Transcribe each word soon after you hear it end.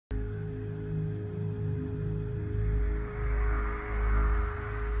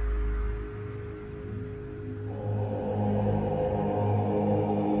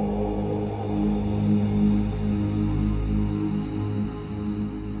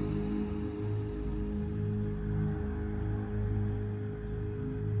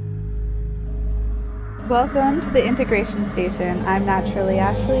Welcome to the Integration Station. I'm Naturally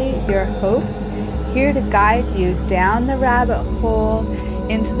Ashley, your host, here to guide you down the rabbit hole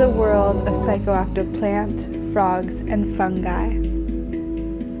into the world of psychoactive plants, frogs, and fungi.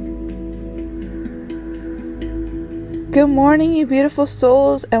 Good morning, you beautiful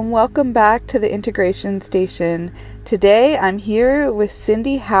souls, and welcome back to the Integration Station. Today, I'm here with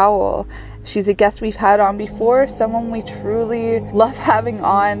Cindy Howell. She's a guest we've had on before, someone we truly love having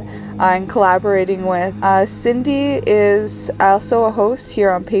on and collaborating with. Cindy is also a host here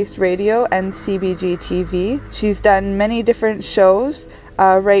on Pace Radio and CBG TV. She's done many different shows.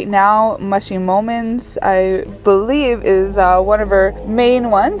 Right now, Mushy Moments, I believe, is one of her main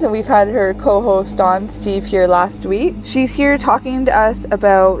ones, and we've had her co-host on, Steve, here last week. She's here talking to us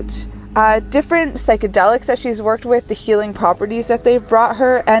about different psychedelics that she's worked with, the healing properties that they've brought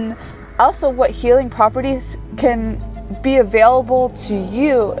her, and also what healing properties can be available to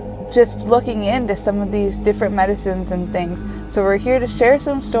you just looking into some of these different medicines and things. So we're here to share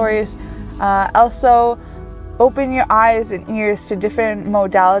some stories, also open your eyes and ears to different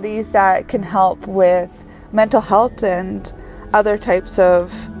modalities that can help with mental health and other types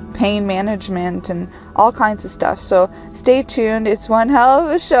of pain management and all kinds of stuff. So stay tuned. It's one hell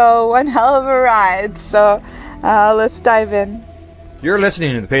of a show, one hell of a ride. So let's dive in. You're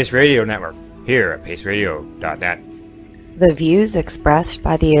listening to the Pace Radio Network, here at paceradio.net. The views expressed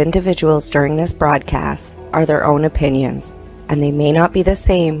by the individuals during this broadcast are their own opinions, and they may not be the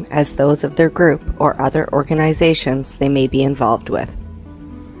same as those of their group or other organizations they may be involved with.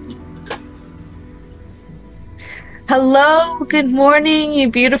 Hello, good morning, you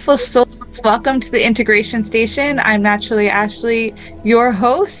beautiful souls. Welcome to the Integration Station. I'm Naturally Ashley, your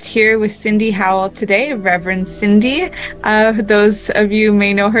host, here with Cindy Howell today, Reverend Cindy. Those of you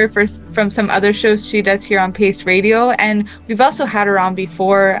may know her from some other shows she does here on Pace Radio, and we've also had her on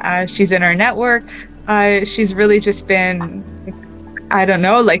before. She's in our network. She's really just been, I don't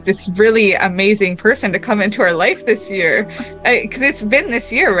know, like this really amazing person to come into our life this year. Because it's been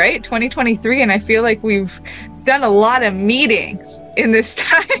this year, right? 2023, and I feel like we've done a lot of meetings in this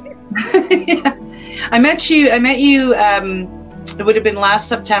time. Yeah. I met you, it would have been last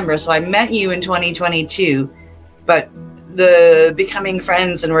September, so I met you in 2022, but the becoming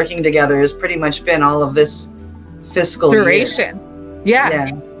friends and working together has pretty much been all of this fiscal duration.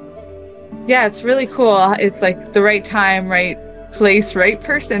 Yeah, it's really cool. It's like the right time, right place, right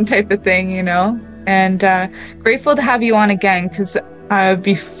person type of thing, you know, and grateful to have you on again, because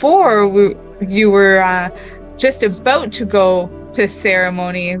before you were just about to go to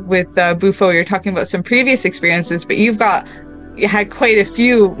ceremony with Bufo. You're talking about some previous experiences, but you had quite a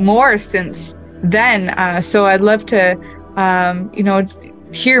few more since then. So I'd love to,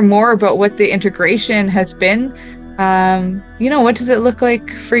 hear more about what the integration has been. What does it look like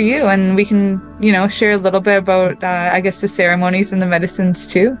for you? And we can, share a little bit about, I guess, the ceremonies and the medicines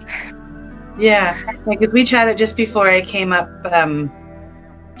too. Yeah, because we chatted just before I came up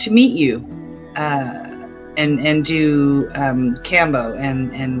to meet you. And do Canva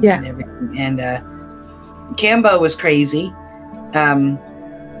and everything. And Canva was crazy.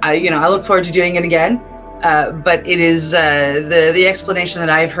 I look forward to doing it again. But it is the explanation that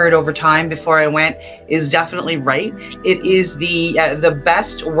I've heard over time before I went is definitely right. It is the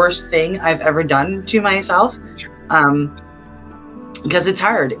best worst thing I've ever done to myself, because it's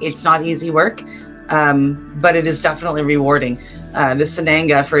hard. It's not easy work, but it is definitely rewarding. The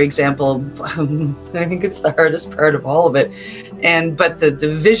Sananga, for example, I think it's the hardest part of all of it. But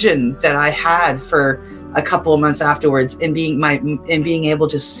the vision that I had for a couple of months afterwards and being able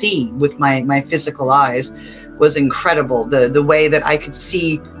to see with my physical eyes was incredible. The way that I could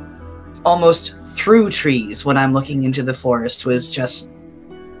see almost through trees when I'm looking into the forest was just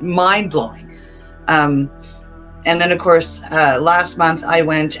mind-blowing. And then, of course, last month I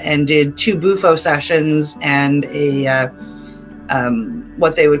went and did 2 Bufo sessions and a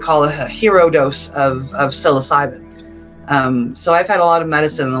what they would call a hero dose of psilocybin. So I've had a lot of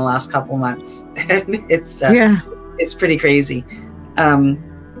medicine in the last couple months, and it's pretty crazy. And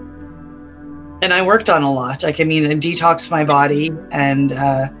I worked on a lot. I detoxed my body and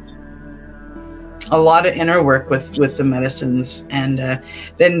a lot of inner work with the medicines, and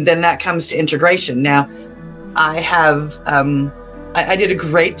then that comes to integration. Now, I have I did a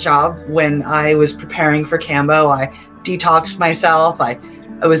great job when I was preparing for Cambo. I detoxed myself. I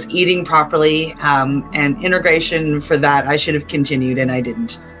was eating properly, and integration for that I should have continued, and I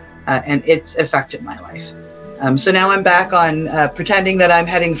didn't, and it's affected my life. So now I'm back on pretending that I'm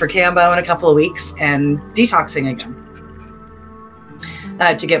heading for Cambo in a couple of weeks and detoxing again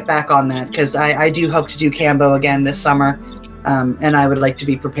to get back on that, because I do hope to do Cambo again this summer, and I would like to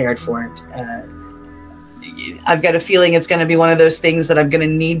be prepared for it. I've got a feeling it's going to be one of those things that I'm going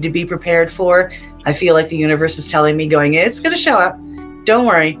to need to be prepared for. I feel like the universe is telling me, going, it's going to show up. Don't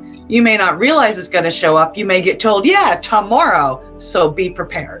worry. You may not realize it's going to show up. You may get told, yeah, tomorrow. So be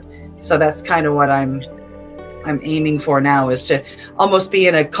prepared. So that's kind of what I'm aiming for now, is to almost be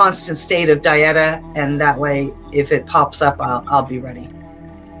in a constant state of dieta. And that way, if it pops up, I'll be ready.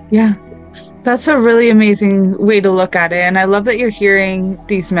 Yeah. That's a really amazing way to look at it. And I love that you're hearing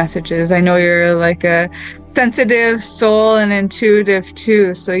these messages. I know you're like a sensitive soul and intuitive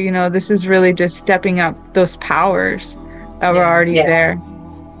too. So, you know, this is really just stepping up those powers that were already there.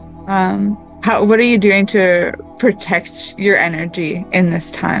 What are you doing to protect your energy in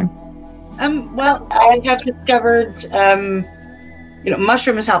this time? Well, I have discovered,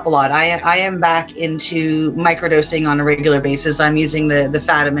 mushrooms help a lot. I am back into microdosing on a regular basis. I'm using the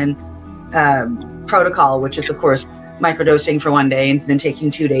Fatamin protocol, which is, of course, microdosing for one day and then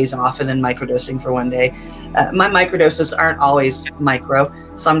taking 2 days off and then microdosing for one day. My microdoses aren't always micro.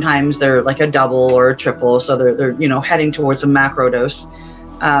 Sometimes they're like a double or a triple, so they're heading towards a macro dose.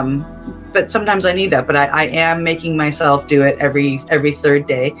 But sometimes I need that. But I am making myself do it every third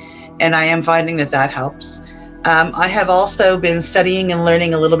day, and I am finding that helps. I have also been studying and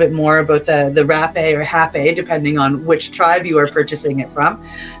learning a little bit more about the rapé or hapé, depending on which tribe you are purchasing it from.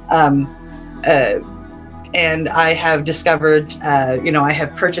 And I have discovered, I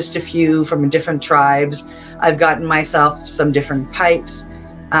have purchased a few from different tribes. I've gotten myself some different pipes.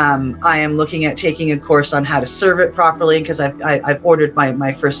 I am looking at taking a course on how to serve it properly, because I've ordered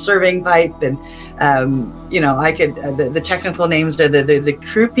my first serving pipe, and I could the technical names are the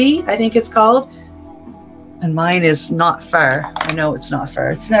Krupi, I think it's called, and mine is not far. I know it's not far.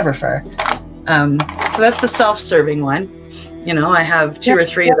 It's never far. So that's the self-serving one. I have two or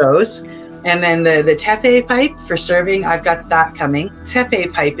three of those. And then the tepe pipe for serving, I've got that coming.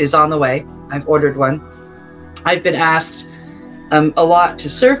 Tepe pipe is on the way. I've ordered one. I've been asked a lot to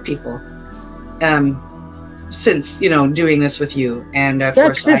serve people since, doing this with you. And of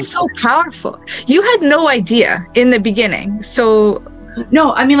course, it's so powerful. You had no idea in the beginning. So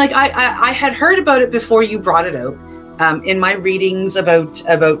no, I mean, like I had heard about it before you brought it out. In my readings about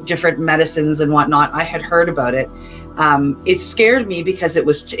different medicines and whatnot, I had heard about it. It scared me because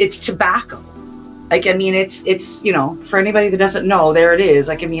it's tobacco. Like, I mean, it's for anybody that doesn't know, there it is.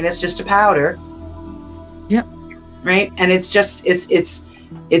 Like, I mean, it's just a powder. Yep. Right. And it's just, it's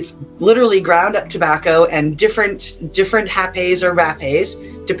literally ground up tobacco and different hapés or rapés,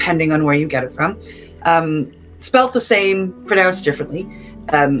 depending on where you get it from. Spelt the same, pronounced differently.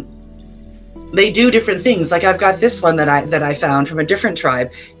 They do different things. Like, I've got this one that I found from a different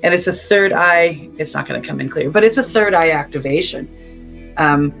tribe, and it's a third eye. It's not going to come in clear, but it's a third eye activation.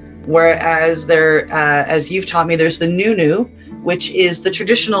 Whereas there, as you've taught me, there's the Nunu, which is the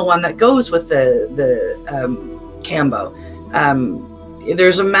traditional one that goes with the Cambo.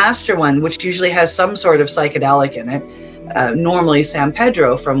 There's a master one, which usually has some sort of psychedelic in it. Normally San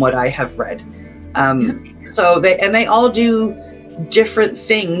Pedro, from what I have read. So they all do different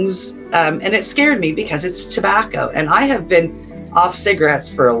things, and it scared me because it's tobacco, and I have been off cigarettes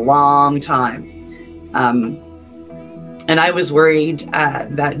for a long time, and I was worried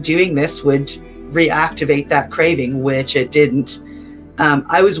that doing this would reactivate that craving, which it didn't.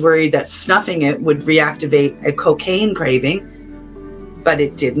 I was worried that snuffing it would reactivate a cocaine craving, but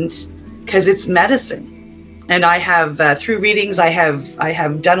it didn't, because it's medicine. And I have through readings, I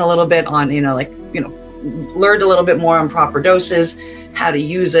have done a little bit on learned a little bit more on proper doses, how to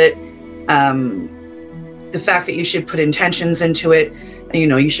use it, the fact that you should put intentions into it.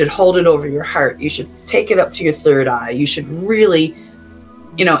 You should hold it over your heart. You should take it up to your third eye. You should really,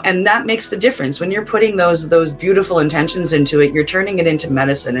 and that makes the difference. When you're putting those beautiful intentions into it, you're turning it into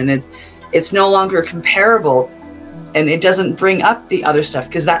medicine, and it's no longer comparable, and it doesn't bring up the other stuff,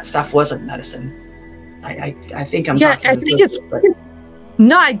 because that stuff wasn't medicine. I think I'm talking. I think it's.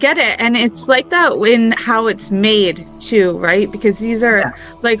 No, I get it. And it's like that in how it's made too, right? Because these are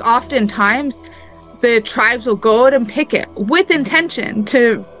like, oftentimes the tribes will go out and pick it with intention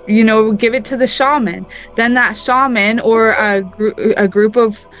to, give it to the shaman. Then that shaman or a group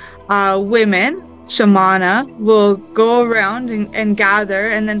of women, shamana, will go around and gather,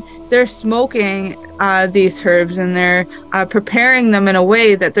 and then they're smoking these herbs, and they're preparing them in a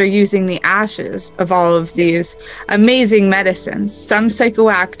way that they're using the ashes of all of these amazing medicines, some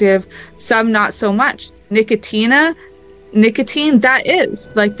psychoactive, some not so much. Nicotine, that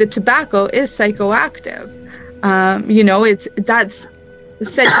is, like, the tobacco is psychoactive. That's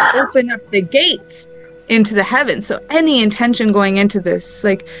said to open up the gates into the heavens. So any intention going into this,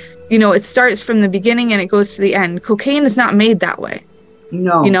 like, it starts from the beginning and it goes to the end. Cocaine is not made that way.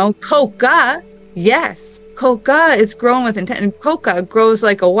 No. Coca, yes, coca is grown with intent, and coca grows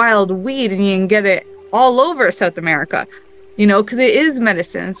like a wild weed, and you can get it all over South America, you know, because it is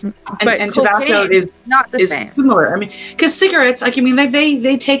medicines. But and tobacco is not the same. Similar. I mean, because cigarettes, like, I mean,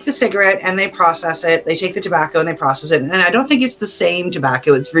 they take the cigarette and they process it. They take the tobacco and they process it. And I don't think it's the same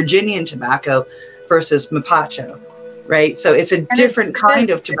tobacco. It's Virginian tobacco versus mapacho, right? So it's a different kind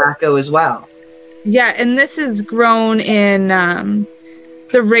of tobacco as well. Yeah, and this is grown in the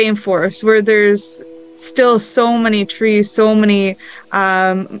rainforest, where there's still so many trees, so many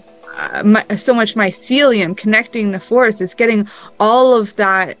so much mycelium connecting the forest. It's getting all of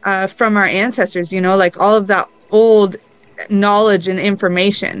that from our ancestors, you know, like all of that old knowledge and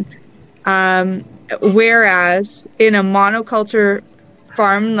information. Whereas in a monoculture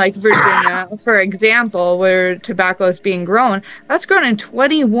farm like Virginia, for example, where tobacco is being grown, that's grown in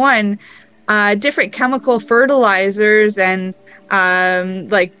 21 different chemical fertilizers and pest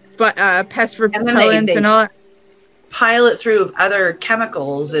repellents and all that. Pile it through other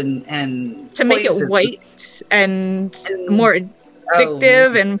chemicals and to make it white and more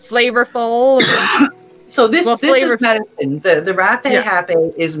addictive and flavorful. So this is medicine. The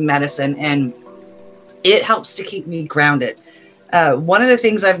Rapé is medicine, and it helps to keep me grounded. One of the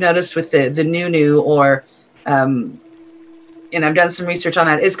things I've noticed with the new or and I've done some research on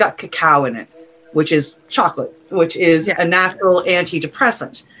that, it's got cacao in it, which is chocolate, which is a natural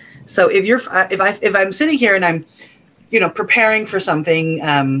antidepressant. So if I'm sitting here and I'm, you know, preparing for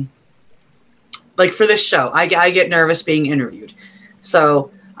something, like for this show, I get nervous being interviewed.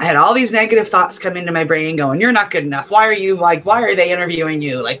 So I had all these negative thoughts come into my brain going, you're not good enough. Why are they interviewing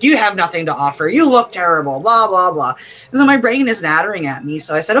you? Like, you have nothing to offer. You look terrible, blah, blah, blah. And so my brain is nattering at me.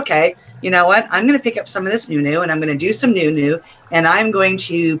 So I said, okay, you know what? I'm going to pick up some of this new, and I'm going to do some new, and I'm going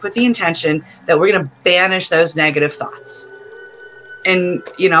to put the intention that we're going to banish those negative thoughts. And,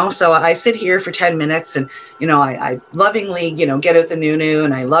 you know, so I sit here for 10 minutes and, you know, I lovingly, you know, get out the new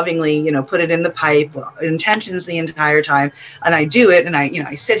and I lovingly, you know, put it in the pipe, intentions the entire time. And I do it. And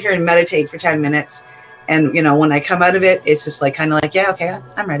I sit here and meditate for 10 minutes. And, you know, when I come out of it, it's just like, kind of like, yeah, okay,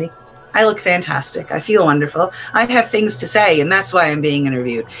 I'm ready. I look fantastic. I feel wonderful. I have things to say. And that's why I'm being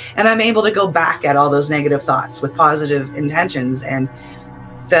interviewed. And I'm able to go back at all those negative thoughts with positive intentions. And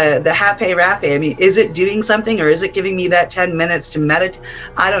the Rapé, I mean, is it doing something, or is it giving me that 10 minutes to meditate?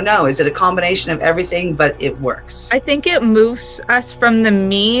 I don't know. Is it a combination of everything? But it works. I think it moves us from the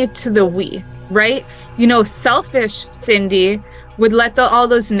me to the we, right? You know, selfish Cindy would let all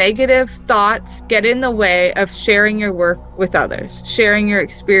those negative thoughts get in the way of sharing your work with others, sharing your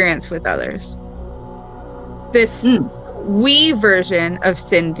experience with others. This we version of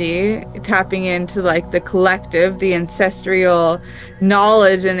Cindy, tapping into like the collective, the ancestral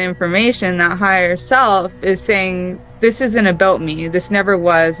knowledge and information, that higher self, is saying, this isn't about me. This never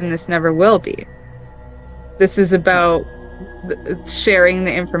was, and this never will be. This is about sharing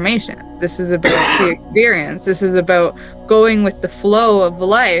the information. This is about the experience. This is about going with the flow of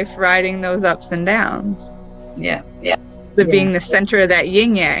life, riding those ups and downs. Being the center of that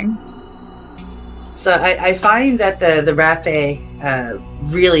yin yang. So I find that the Rapé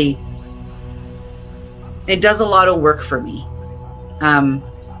really, it does a lot of work for me. And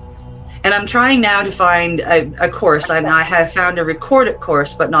I'm trying now to find a course. I have found a recorded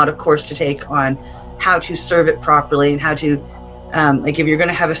course, but not a course to take on how to serve it properly and how to, like if you're going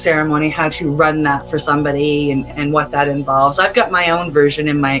to have a ceremony, how to run that for somebody and what that involves. I've got my own version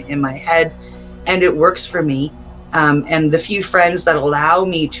in my head, and it works for me. And the few friends that allow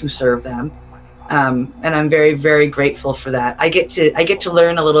me to serve them. And I'm very, very grateful for that. I get to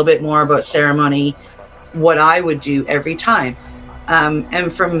learn a little bit more about ceremony, what I would do every time.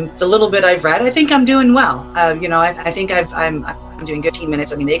 And from the little bit I've read, I think I'm doing well. You know, I think I'm doing good 15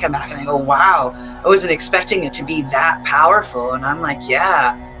 minutes. I mean, they come back and I go, wow, I wasn't expecting it to be that powerful. And I'm like,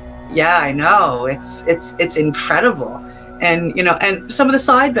 yeah, I know. It's incredible. And, you know, and some of the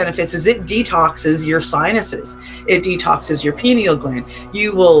side benefits is it detoxes your sinuses. It detoxes your pineal gland.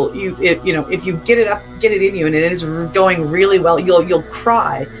 You know, if you get it in you and it is going really well, you'll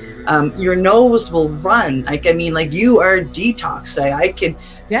cry. Your nose will run. Like, I mean, like, you are detoxed. I can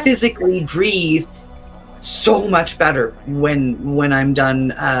physically breathe so much better when I'm done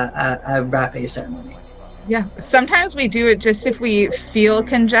a Rapé ceremony. Yeah, sometimes we do it just if we feel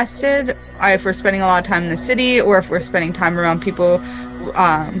congested, if we're spending a lot of time in the city, or if we're spending time around people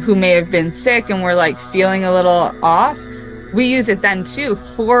who may have been sick and we're like feeling a little off. We use it then too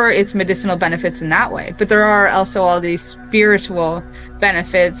for its medicinal benefits in that way. But there are also all these spiritual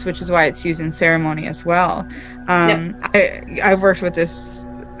benefits, which is why it's used in ceremony as well. I've worked with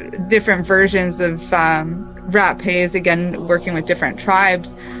different versions of Rapés, again, working with different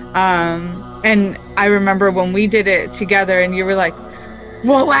tribes. And I remember when we did it together and you were like,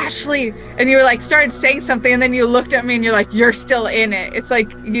 whoa, Ashley. And you were like, started saying something. And then you looked at me and you're like, you're still in it. It's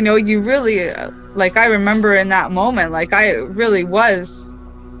like, you know, you really, like, I remember in that moment, like I really was,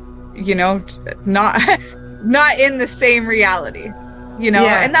 you know, not in the same reality, you know,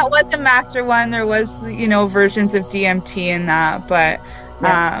 and that was a master one. There was, you know, versions of DMT in that, but,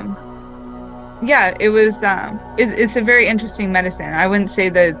 it was, it's a very interesting medicine. I wouldn't say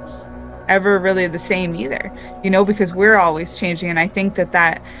that it's ever really the same either, you know, because we're always changing. And I think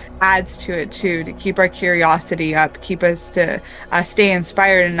that adds to it too, to keep our curiosity up, keep us to stay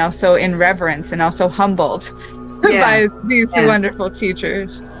inspired and also in reverence and also humbled by these wonderful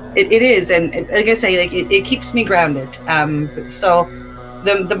teachers. It is. And like I say, like it keeps me grounded. So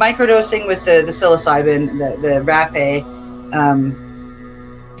the microdosing with the psilocybin, the rapé,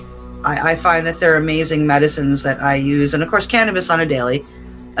 I find that they're amazing medicines that I use. And of course, cannabis on a daily.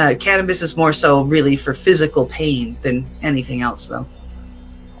 Cannabis is more so really for physical pain than anything else, though.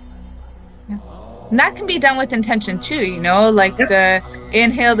 Yeah. And that can be done with intention too, you know, like the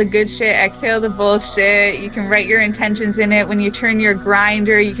inhale the good shit, exhale the bullshit. You can write your intentions in it. When you turn your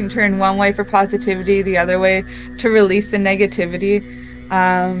grinder, you can turn one way for positivity, the other way to release the negativity.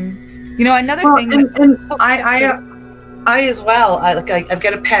 You know, another thing. And I as well. I've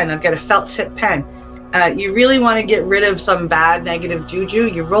got a pen. I've got a felt tip pen. You really want to get rid of some bad negative juju.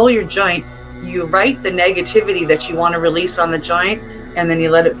 You roll your joint, you write the negativity that you want to release on the joint, and then you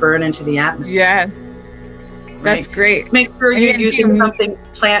let it burn into the atmosphere. Yes. That's great. Make sure you're using something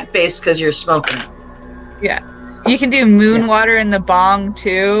plant-based because you're smoking. Yeah. You can do moon water in the bong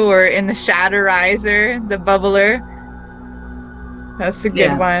too, or in the shatterizer, the bubbler. That's a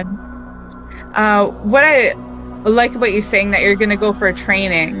good one. What I like about you saying that you're going to go for a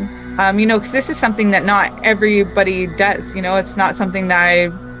training, you know, because this is something that not everybody does, you know, it's not something that I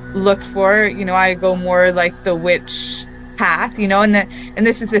looked for, you know, I go more like the witch path, you know, and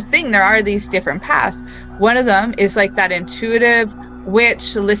this is the thing, there are these different paths. One of them is like that intuitive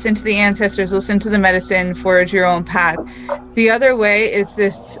witch, listen to the ancestors, listen to the medicine, forge your own path. The other way is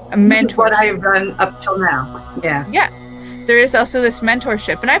this mentor. What I have done up till now. Yeah. There is also this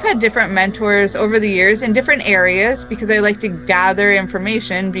mentorship, and I've had different mentors over the years in different areas because I like to gather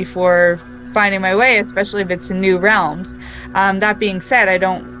information before finding my way, especially if it's in new realms. That being said, I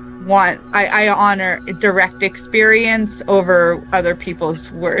honor direct experience over other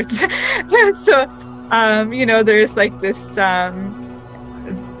people's words. So, you know, there's like this, I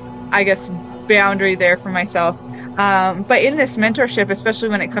guess, boundary there for myself. But in this mentorship, especially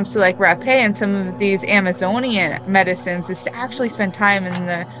when it comes to like rapé and some of these Amazonian medicines, is to actually spend time in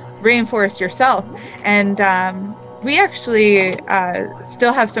the rainforest yourself. And we actually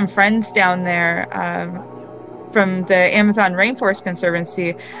still have some friends down there from the Amazon Rainforest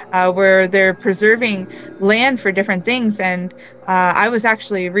Conservancy where they're preserving land for different things. And I was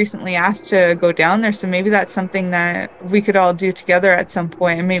actually recently asked to go down there. So maybe that's something that we could all do together at some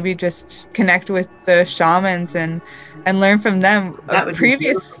point, and maybe just connect with the shamans and learn from them.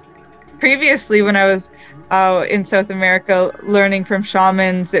 Previously, when I was in South America learning from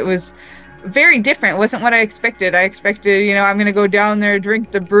shamans, it was very different. It wasn't what I expected. I expected, you know, I'm going to go down there,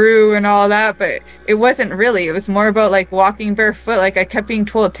 drink the brew and all that, but it wasn't really. It was more about like walking barefoot. Like I kept being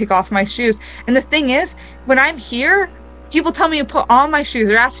told, take off my shoes. And the thing is, when I'm here, people tell me to put on my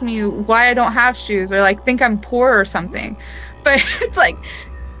shoes or ask me why I don't have shoes or like think I'm poor or something. But it's like,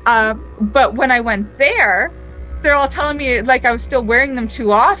 but when I went there, they're all telling me like I was still wearing them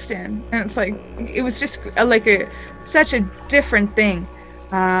too often. And it's like, it was just like such a different thing.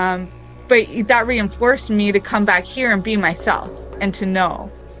 But that reinforced me to come back here and be myself and to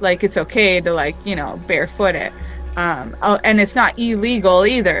know like it's okay to like, you know, barefoot it. And it's not illegal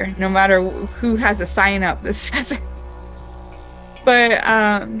either, no matter who has a sign up that says it. But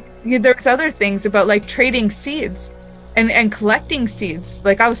there's other things about like trading seeds and collecting seeds.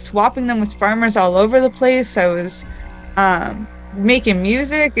 Like I was swapping them with farmers all over the place. I was making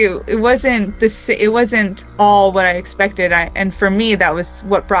music. It wasn't all what I expected. And for me, that was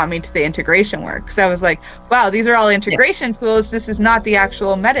what brought me to the integration work. Because I was like, wow, these are all integration tools. This is not the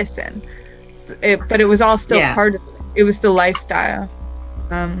actual medicine. But it was all still part of it. It was the lifestyle.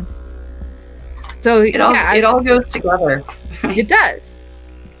 So it all goes together. It does.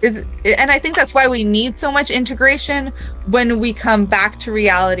 And I think that's why we need so much integration when we come back to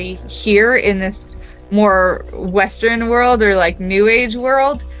reality here in this more Western world or like New Age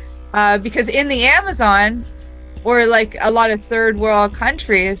world, because in the Amazon or like a lot of third world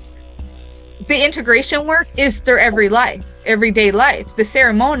countries, the integration work is their everyday life. The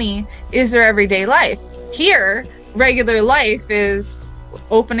ceremony is their everyday life. Here, regular life is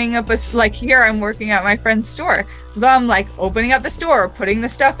opening up like here I'm working at my friend's store. So I'm like opening up the store, putting the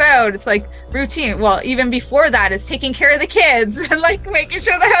stuff out. It's like routine. Well, even before that, it's taking care of the kids and like making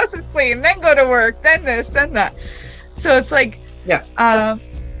sure the house is clean, then go to work, then this, then that. So it's like,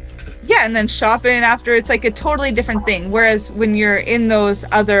 and then shopping after. It's like a totally different thing. Whereas when you're in those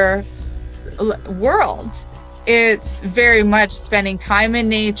other worlds, it's very much spending time in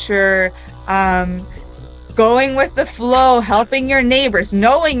nature, going with the flow, helping your neighbors,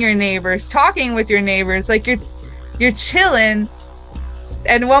 knowing your neighbors, talking with your neighbors. Like you're chilling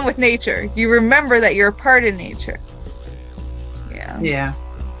and one with nature. You remember that you're a part of nature. Yeah.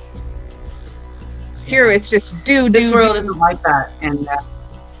 Here it's just this world isn't like that. And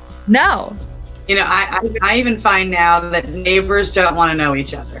no, you know, I even find now that neighbors don't want to know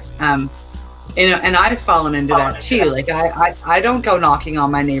each other. You know, and I've fallen into that too. Like I don't go knocking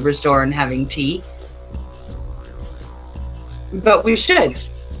on my neighbor's door and having tea, but we should,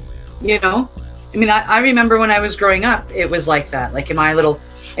 you know. I mean, I remember when I was growing up, it was like that, like in my little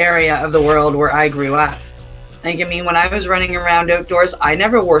area of the world where I grew up. Like, I mean, when I was running around outdoors, I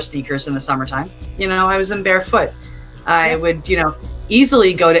never wore sneakers in the summertime. You know, I was in barefoot. I would, you know,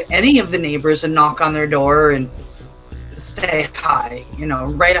 easily go to any of the neighbors and knock on their door and say hi, you know,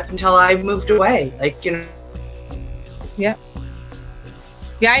 right up until I moved away. Like, you know. Yeah,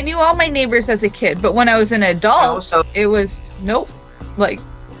 I knew all my neighbors as a kid, but when I was an adult, it was nope. Like,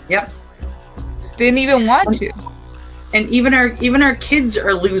 didn't even want to. And even our kids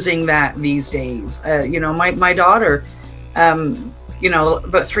are losing that these days. You know, my daughter, you know,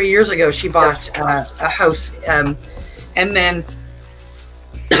 about 3 years ago, she bought a house, and then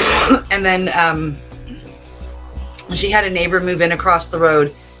she had a neighbor move in across the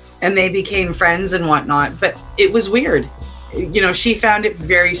road, and they became friends and whatnot. But it was weird. You know, she found it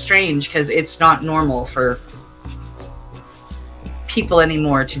very strange because it's not normal for people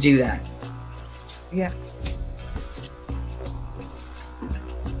anymore to do that. Yeah.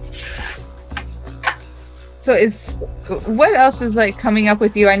 So what else is like coming up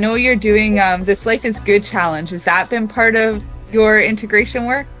with you? I know you're doing this Life is Good challenge. Has that been part of your integration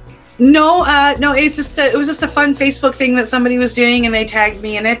work? No, it was just a fun Facebook thing that somebody was doing, and they tagged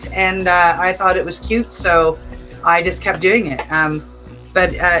me in it, and I thought it was cute, so I just kept doing it.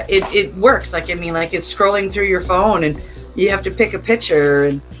 But it works. Like, I mean, like, it's scrolling through your phone, and you have to pick a picture,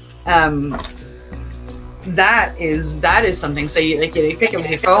 and that is something. So you pick up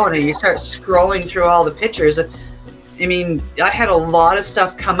your phone and you start scrolling through all the pictures. I mean, I had a lot of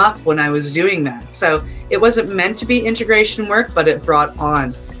stuff come up when I was doing that. So it wasn't meant to be integration work, but it brought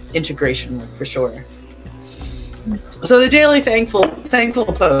on integration work for sure. So the daily thankful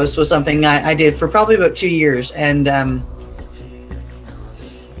post was something I did for probably about 2 years, and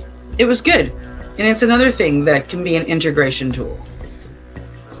it was good. And it's another thing that can be an integration tool.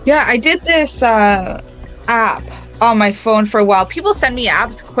 Yeah, I did this app on my phone for a while. People send me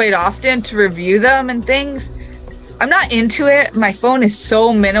apps quite often to review them and things. I'm not into it. My phone is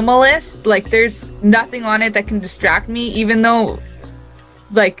so minimalist. Like, there's nothing on it that can distract me, even though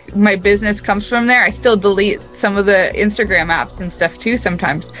like my business comes from there. I still delete some of the Instagram apps and stuff too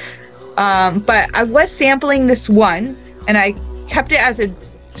sometimes. But I was sampling this one, and I kept it as a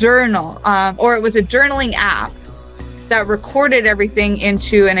journal, or it was a journaling app that recorded everything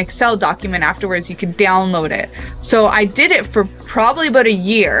into an Excel document afterwards. You could download it. So I did it for probably about a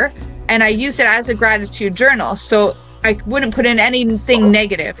year, and I used it as a gratitude journal. So I wouldn't put in anything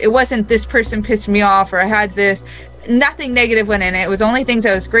negative. It wasn't this person pissed me off, or I had this. Nothing negative went in it. It was only things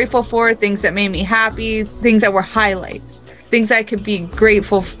I was grateful for, things that made me happy, things that were highlights, things I could be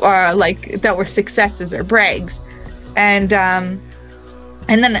grateful for, like that were successes or brags. And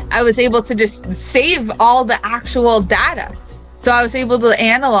then I was able to just save all the actual data. So I was able to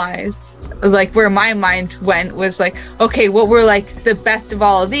analyze, like, where my mind went was like, okay, what were like the best of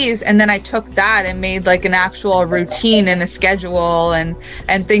all of these? And then I took that and made like an actual routine and a schedule and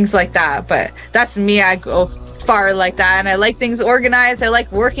things like that. But that's me. I go far like that, and I like things organized. I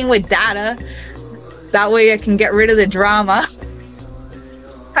like working with data. That way I can get rid of the drama.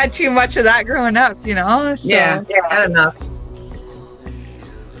 Had too much of that growing up, you know? So. Yeah, had enough.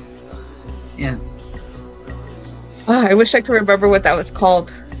 Yeah. Oh, I wish I could remember what that was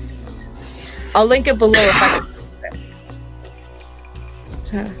called. I'll link it below if I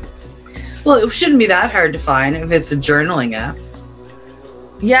can. Well, it shouldn't be that hard to find if it's a journaling app.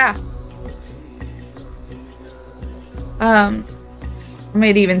 Yeah. I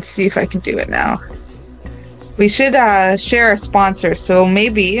might even see if I can do it now. We should share our sponsor, so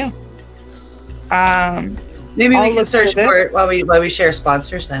maybe we can search for it while we share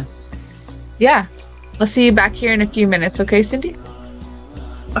sponsors then. Yeah. I'll see you back here in a few minutes, okay, Cindy?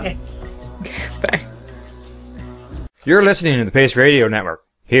 Okay. Bye. You're listening to the Pace Radio Network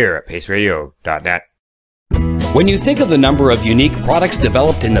here at paceradio.net. When you think of the number of unique products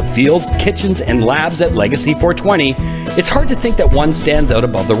developed in the fields, kitchens, and labs at Legacy 420, it's hard to think that one stands out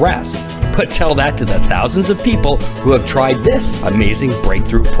above the rest. But tell that to the thousands of people who have tried this amazing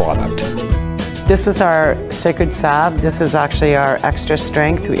breakthrough product. This is our Sacred Salve. This is actually our extra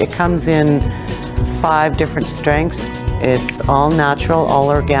strength. It comes in 5 different strengths. It's all natural, all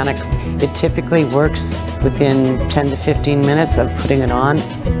organic. It typically works within 10 to 15 minutes of putting it on.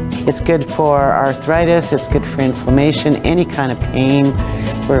 It's good for arthritis, it's good for inflammation, any kind of pain.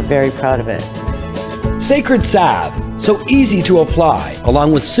 We're very proud of it. Sacred Salve, so easy to apply,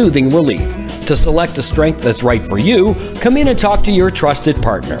 along with soothing relief. To select a strength that's right for you, come in and talk to your trusted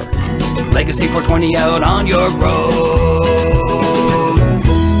partner. Legacy 420 out on your road.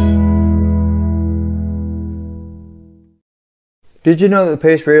 Did you know that the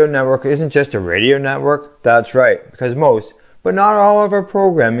Pace Radio Network isn't just a radio network? That's right, because most, but not all of our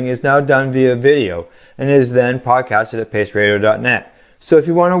programming is now done via video and is then podcasted at paceradio.net. So if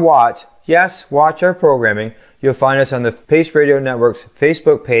you want to watch, yes, watch our programming, you'll find us on the Pace Radio Network's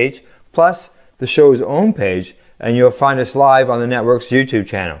Facebook page, plus the show's own page, and you'll find us live on the network's YouTube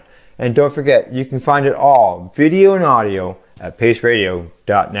channel. And don't forget, you can find it all, video and audio, at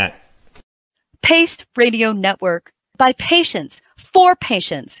paceradio.net. Pace Radio Network, by patients, for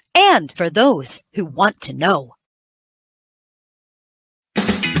patients, and for those who want to know.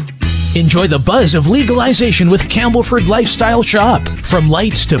 Enjoy the buzz of legalization with Campbellford Lifestyle Shop. From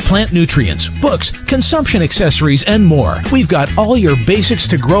lights to plant nutrients, books, consumption accessories, and more, we've got all your basics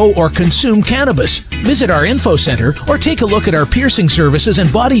to grow or consume cannabis. Visit our info center or take a look at our piercing services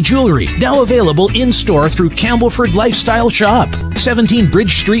and body jewelry, now available in-store through Campbellford Lifestyle Shop, 17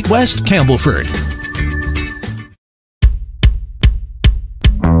 Bridge Street West, Campbellford.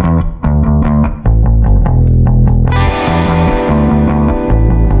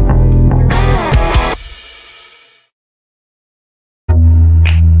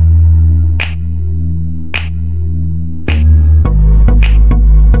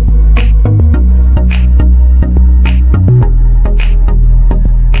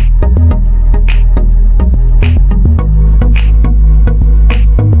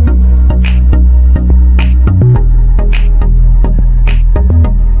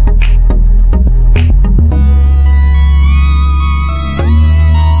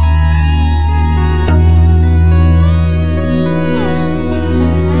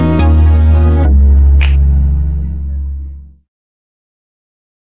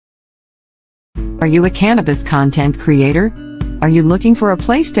 Are you a cannabis content creator? Are you looking for a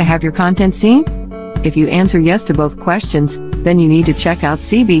place to have your content seen? If you answer yes to both questions, then you need to check out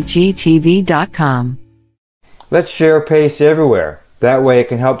cbgtv.com. Let's share Pace everywhere. That way it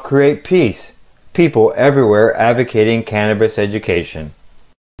can help create peace. People everywhere advocating cannabis education.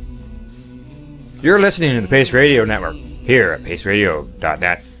 You're listening to the Pace Radio Network here at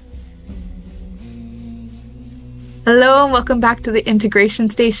paceradio.net. Hello and welcome back to the Integration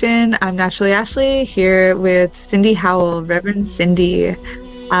Station. I'm Naturally Ashley here with Cindy Howell, Reverend Cindy.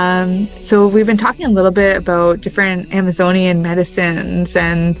 So we've been talking a little bit about different Amazonian medicines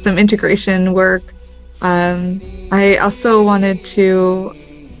and some integration work. I also wanted to,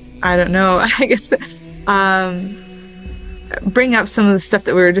 I guess, bring up some of the stuff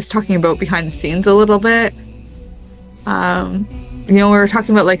that we were just talking about behind the scenes a little bit. We were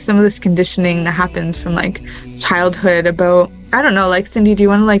talking about like some of this conditioning that happens from like childhood about, like Cindy, do you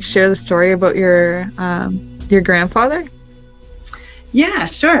want to like share the story about your grandfather? Yeah,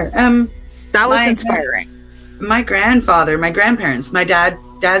 sure. That was inspiring. My grandparents, my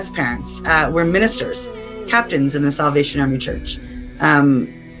dad's parents were ministers, captains in the Salvation Army Church, and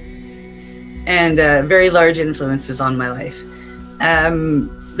very large influences on my life.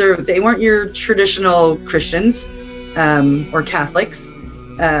 They weren't your traditional Christians or Catholics.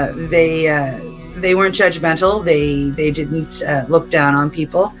 They weren't judgmental. They didn't look down on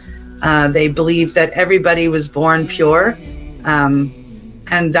people. They believed that everybody was born pure,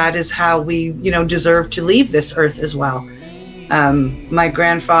 and that is how we, deserve to leave this earth as well. My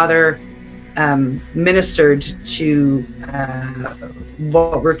grandfather ministered to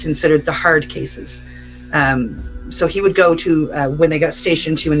what were considered the hard cases. So he would go to, when they got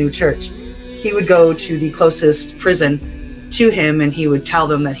stationed to a new church, he would go to the closest prison to him, and he would tell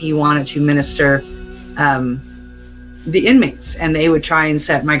them that he wanted to minister the inmates, and they would try and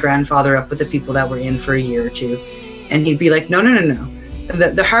set my grandfather up with the people that were in for a year or two. And he'd be like, no.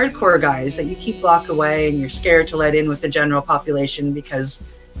 The hardcore guys that you keep locked away and you're scared to let in with the general population because,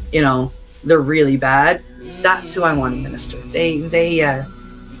 they're really bad. That's who I want to minister. They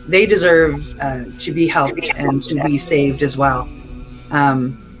they deserve to be helped and to be saved as well.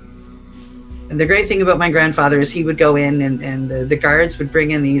 And the great thing about my grandfather is he would go in and the guards would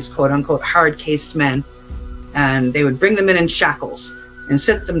bring in these quote unquote hard-cased men, and they would bring them in shackles and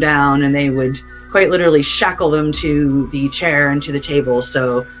sit them down, and they would quite literally shackle them to the chair and to the table,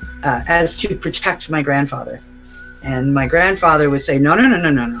 so as to protect my grandfather. And my grandfather would say, no,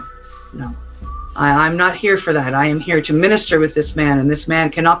 I'm not here for that. I am here to minister with this man, and this man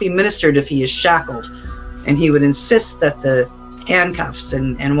cannot be ministered if he is shackled. And he would insist that the handcuffs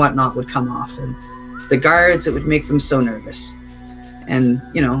and whatnot would come off, and the guards, it would make them so nervous, and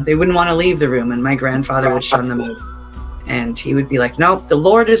they wouldn't want to leave the room, and my grandfather would shun them out, and he would be like, nope, the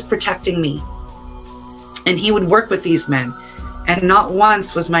Lord is protecting me. And he would work with these men, and not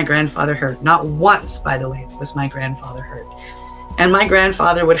once was my grandfather hurt. Not once, by the way, was my grandfather hurt. And my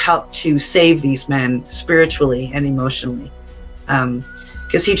grandfather would help to save these men spiritually and emotionally,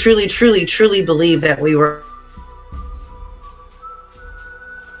 because he truly believed that we're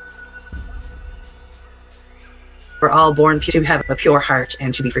all born to have a pure heart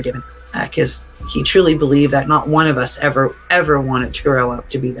and to be forgiven, because he truly believed that not one of us ever wanted to grow up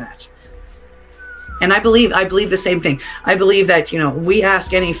to be that. And I believe the same thing. I believe that, we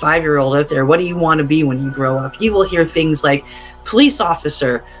ask any 5-year-old out there, what do you want to be when you grow up? You will hear things like police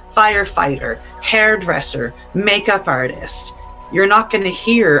officer, firefighter, hairdresser, makeup artist. You're not going to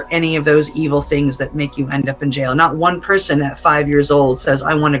hear any of those evil things that make you end up in jail. Not one person at 5 years old says,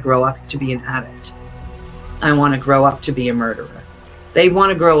 I want to grow up to be an addict. I want to grow up to be a murderer. They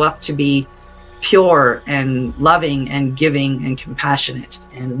want to grow up to be pure and loving and giving and compassionate.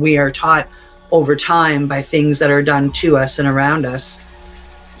 And we are taught over time by things that are done to us and around us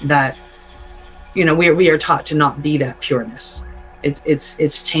that, we are taught to not be that pureness.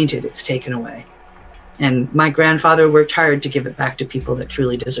 It's tainted, it's taken away. And my grandfather worked hard to give it back to people that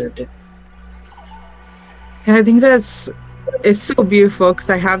truly deserved it. And I think it's so beautiful, because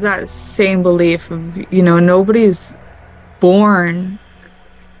I have that same belief of, nobody's born,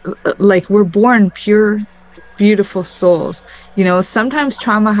 like, we're born pure, beautiful souls. Sometimes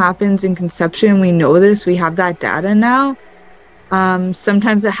trauma happens in conception. We know this. We have that data now.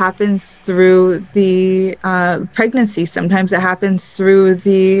 Sometimes it happens through the pregnancy. Sometimes it happens through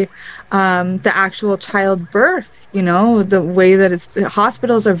the actual childbirth. The way that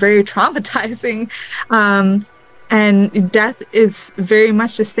hospitals are very traumatizing. And death is very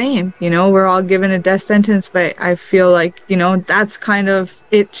much the same. We're all given a death sentence, but I feel like, that's kind of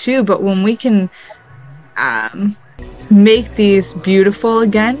it too. But when we can make these beautiful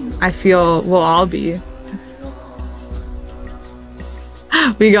again, I feel we'll all be.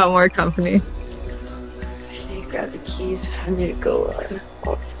 We got more company. Actually, grab the keys for me to go on.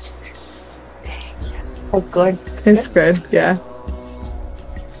 Oh, good. It's good, yeah.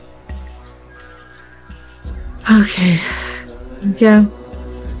 Okay. Yeah.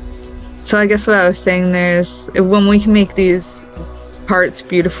 So I guess what I was saying there is, when we can make these parts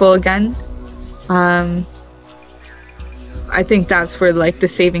beautiful again, I think that's where, like, the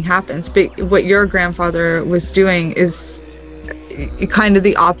saving happens. But what your grandfather was doing is kind of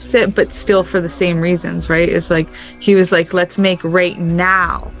the opposite, but still for the same reasons, right? It's like, he was like, let's make right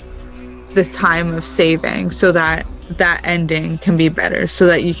now the time of saving, so that that ending can be better, so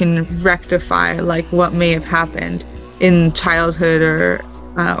that you can rectify, like, what may have happened in childhood or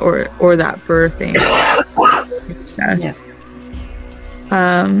that birthing process.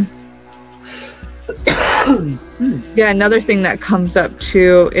 Yeah, another thing that comes up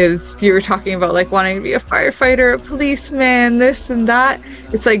too is, you were talking about, like, wanting to be a firefighter, a policeman, this and that.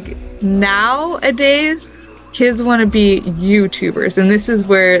 It's like, nowadays kids want to be YouTubers, and this is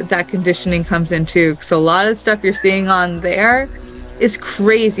where that conditioning comes in too. So a lot of stuff you're seeing on there is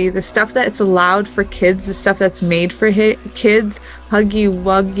crazy. The stuff that's allowed for kids, the stuff that's made for kids, Huggy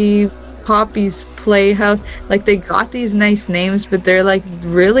Wuggy, Poppy's Playhouse, like, they got these nice names, but they're, like,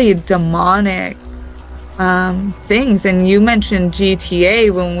 really demonic things. And you mentioned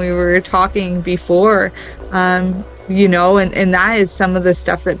GTA when we were talking before, and that is some of the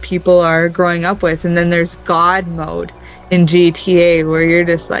stuff that people are growing up with. And then there's God mode in GTA, where you're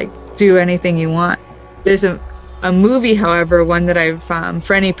just like, do anything you want. There's a movie, however, one that I've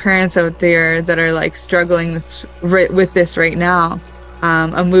for any parents out there that are, like, struggling with this right now,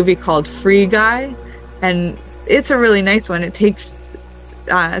 a movie called Free Guy, and it's a really nice one. It takes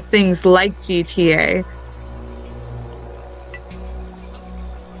things like GTA,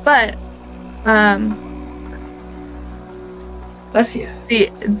 but bless you.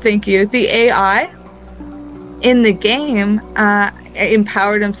 Thank you. The AI in the game,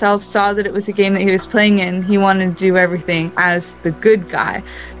 empowered himself, saw that it was a game that he was playing in. He wanted to do everything as the good guy.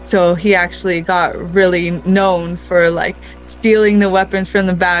 So he actually got really known for like stealing the weapons from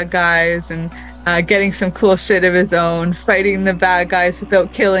the bad guys and getting some cool shit of his own, fighting the bad guys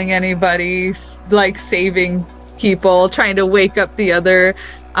without killing anybody, like saving people, trying to wake up the other,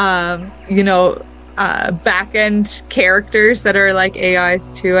 back-end characters that are like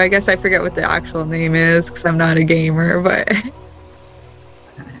AIs too. I guess I forget what the actual name is because I'm not a gamer, but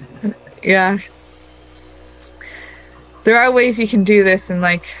yeah. There are ways you can do this and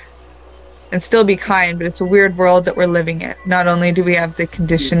still be kind, but it's a weird world that we're living in. Not only do we have the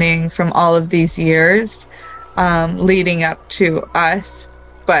conditioning from all of these years leading up to us,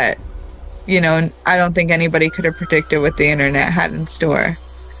 but, I don't think anybody could have predicted what the internet had in store.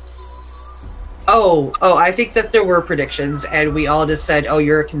 Oh, I think that there were predictions, and we all just said, oh,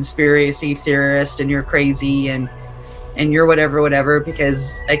 you're a conspiracy theorist, and you're crazy, and you're whatever,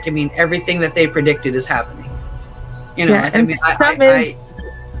 because, everything that they predicted is happening.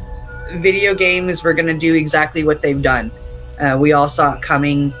 Video games were going to do exactly what they've done. We all saw it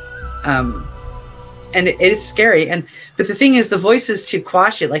coming, and it's scary. But the thing is, the voices to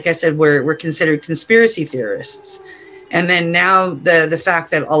quash it, like I said, were considered conspiracy theorists. And then now the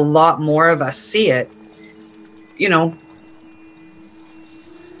fact that a lot more of us see it,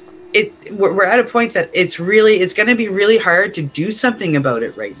 we're at a point that it's going to be really hard to do something about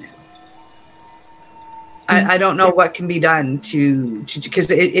it right now. I don't know what can be done because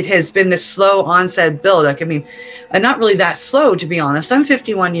it has been this slow onset build. Not really that slow, to be honest. I'm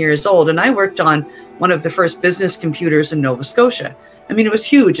 51 years old, and I worked on one of the first business computers in Nova Scotia. It was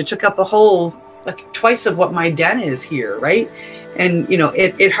huge. It took up a whole, twice of what my den is here, right? And,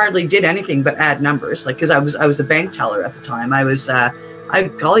 it hardly did anything but add numbers. Because I was a bank teller at the time. I was, I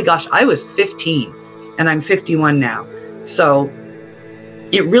was 15, and I'm 51 now. So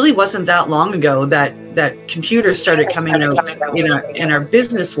it really wasn't that long ago that computers started coming out in our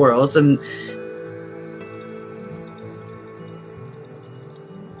business worlds, and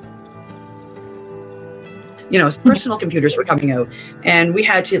personal computers were coming out, and we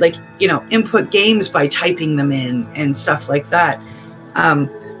had to input games by typing them in and stuff like that.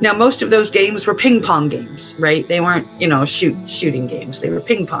 Now most of those games were ping pong games, right? They weren't shooting games. They were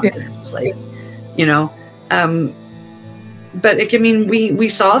ping pong games, But we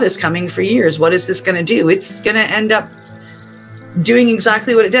saw this coming for years. What is this going to do? It's going to end up doing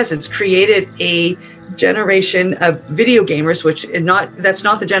exactly what it does. It's created a generation of video gamers, that's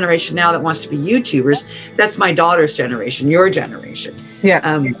not the generation now that wants to be YouTubers. That's my daughter's generation, your generation.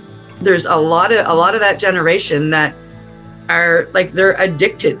 Yeah. There's a lot of that generation that are they're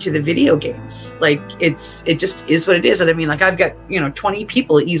addicted to the video games. It just is what it is. And I've got 20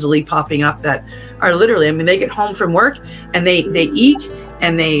 people easily popping up that are literally, they get home from work and they eat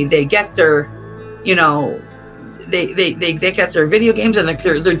and they get their they get their video games, and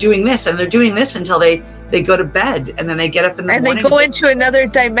they're doing this and they're doing this until they go to bed, and then they get up in the morning. And they go into another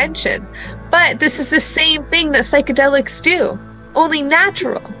dimension. But this is the same thing that psychedelics do, only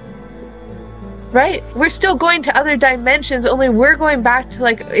natural. Right? We're still going to other dimensions, only we're going back to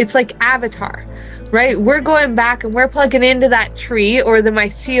it's like Avatar, right? We're going back and we're plugging into that tree or the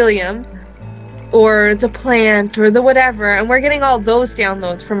mycelium or the plant or the whatever, and we're getting all those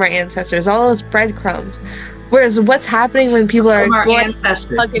downloads from our ancestors, all those breadcrumbs. Whereas what's happening when people are from our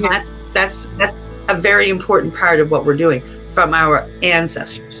ancestors, that's a very important part of what we're doing, from our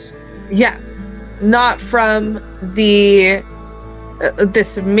ancestors. Yeah, not from this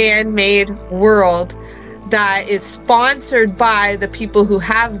man-made world that is sponsored by the people who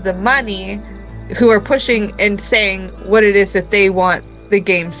have the money, who are pushing and saying what it is that they want the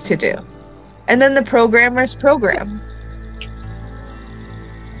games to do. And then the programmers program.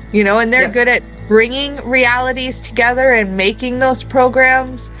 And they're good at bringing realities together and making those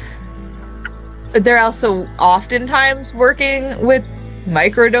programs. They're also oftentimes working with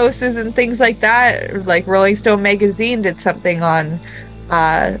microdoses and things like that. Like Rolling Stone magazine did something on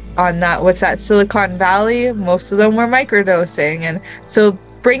that. What's that? Silicon Valley. Most of them were microdosing, and so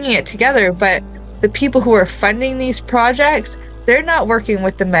bringing it together. But the people who are funding these projects, they're not working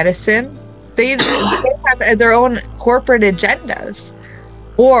with the medicine. They have their own corporate agendas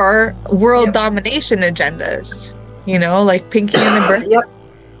or world domination agendas. Like Pinky and the Brain.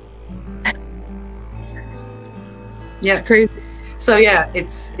 Yep. It's crazy. So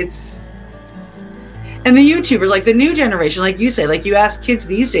it's and the YouTubers, like the new generation, like you say, you ask kids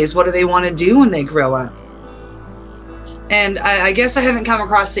these days, what do they want to do when they grow up? And I guess I haven't come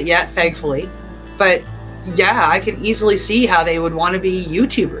across it yet, thankfully, but I can easily see how they would want to be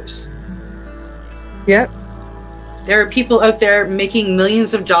YouTubers. Yep. There are people out there making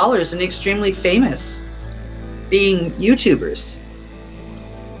millions of dollars and extremely famous being YouTubers.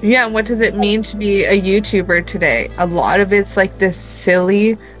 Yeah, and what does it mean to be a YouTuber today? A lot of it's like this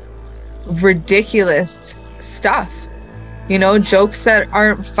silly, ridiculous stuff. You know, jokes that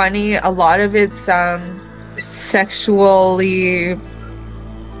aren't funny. A lot of it's sexually,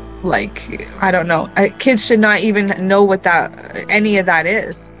 like, I don't know. Kids should not even know what any of that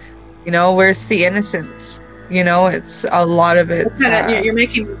is. You know, where's the innocence? You know, it's a lot of it. You're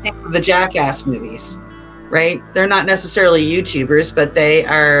making me think of the Jackass movies, right? They're not necessarily YouTubers, but they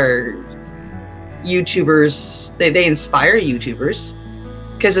are YouTubers. They inspire YouTubers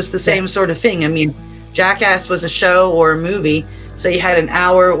because it's the same sort of thing. I mean, Jackass was a show or a movie, so you had an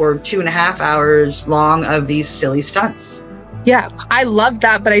hour or 2.5 hours long of these silly stunts. Yeah, I loved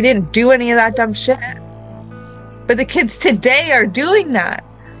that, but I didn't do any of that dumb shit. But the kids today are doing that.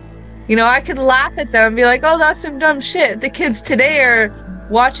 You know, I could laugh at them and be like, oh, that's some dumb shit. The kids today are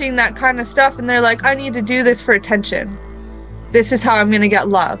watching that kind of stuff and they're like, I need to do this for attention. This is how I'm going to get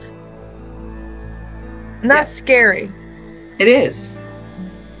love. And that's scary. It is.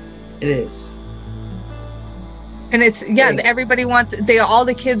 It is. And it's, everybody wants, all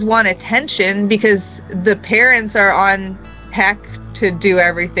the kids want attention because the parents are on heck to do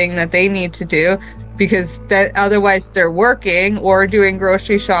everything that they need to do. Because that otherwise they're working or doing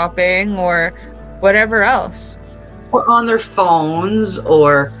grocery shopping or whatever else, or on their phones,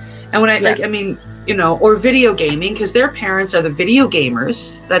 or I mean, you know, or video gaming, because their parents are the video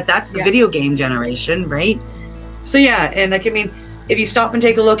gamers. That's the video game generation, right? So and like, I mean, if you stop and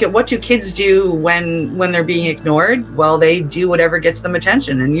take a look at what do kids do when they're being ignored, well, they do whatever gets them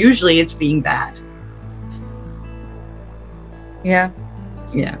attention, and usually it's being bad. Yeah.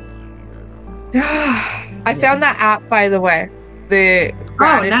 I found that app, by the way.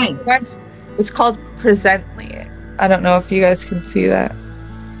 Nice. One. It's called Presently. I don't know if you guys can see that.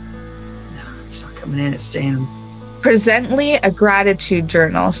 No, it's not coming in. It's staying. Presently, a gratitude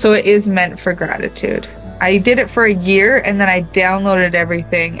journal. So it is meant for gratitude. I did it for a year and then I downloaded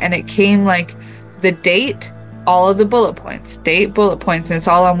everything and it came like the date, all of the bullet points, date, bullet points, and it's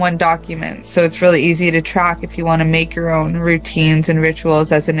all on one document. So it's really easy to track if you want to make your own routines and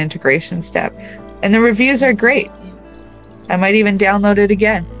rituals as an integration step. And the reviews are great. I might even download it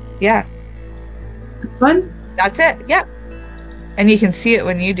again. Yeah. Fun? That's it. Yeah. And you can see it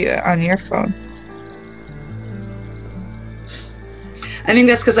when you do it on your phone. I think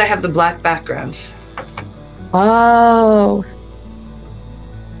that's because I have the black background. Oh.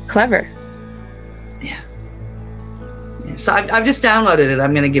 Clever. Yeah. So I've just downloaded it.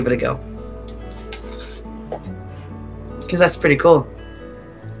 I'm going to give it a go. Because that's pretty cool.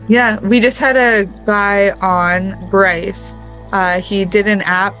 Yeah, we just had a guy on, Bryce. He did an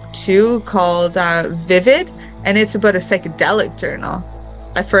app too called Vivid, and it's about a psychedelic journal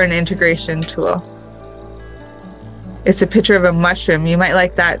for an integration tool. It's a picture of a mushroom. You might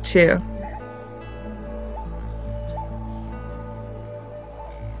like that too.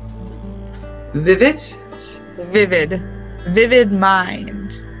 Vivid? Vivid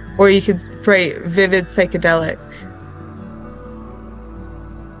Mind. Or you could write Vivid Psychedelic.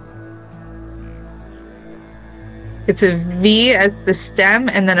 It's a V as the stem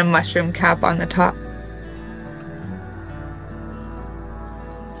and then a mushroom cap on the top.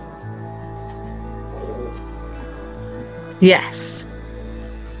 Yes.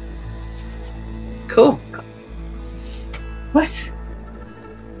 Cool. What?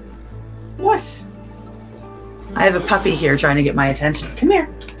 I have a puppy here trying to get my attention. Come here.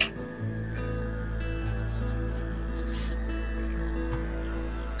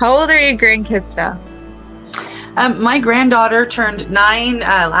 How old are your grandkids now? My granddaughter turned 9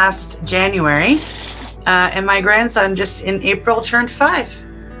 last January, and my grandson just in April turned 5.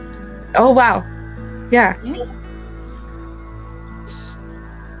 Oh, wow. Yeah.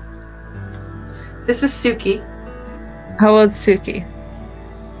 This is Suki. How old's Suki?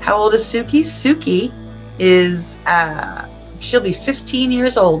 How old is Suki? Suki is, she'll be 15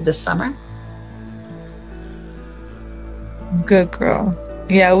 years old this summer. Good girl.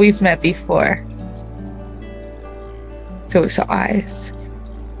 Yeah, we've met before. So we saw eyes.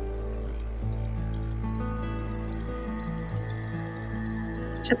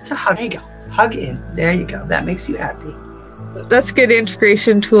 Just a hug. There you go. Hug in. There you go. That makes you happy. That's a good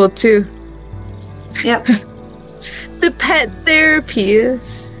integration tool too. Yep. The pet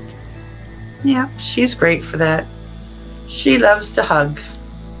therapies. Yeah, she's great for that. She loves to hug.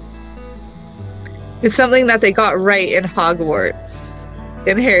 It's something that they got right in Hogwarts.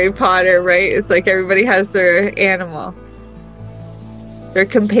 In Harry Potter, right? It's like everybody has their animal. Their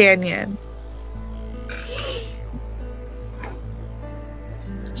companion.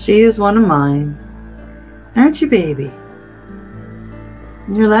 She is one of mine. Aren't you, baby?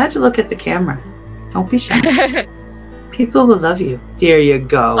 You're allowed to look at the camera. Don't be shy. People will love you. There you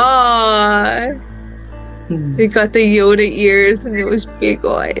go. Aww. They got the Yoda ears and those big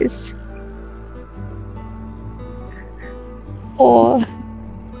eyes. Oh,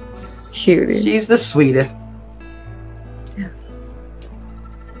 cutie. She's the sweetest. Yeah.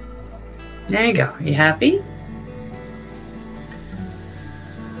 There you go. Are you happy?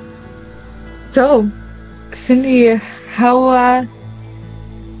 So, Cindy, how,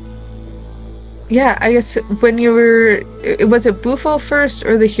 yeah, I guess when you were, was it Bufo first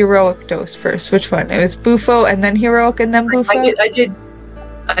or the heroic dose first? Which one? It was Bufo and then heroic and then Bufo?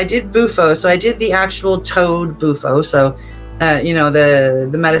 I did Bufo. So I did the actual toad Bufo. So, you know,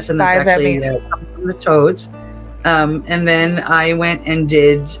 the medicine that's actually comes from the toads. And then I went and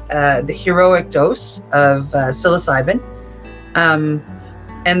did the heroic dose of psilocybin.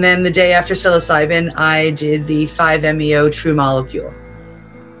 And then the day after psilocybin, I did the 5-MeO true molecule.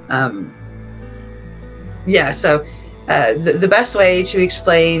 Yeah, so the best way to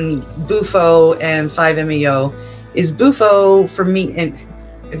explain Bufo and 5-MeO is Bufo for me, and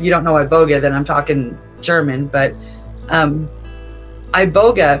if you don't know Iboga, then I'm talking German, but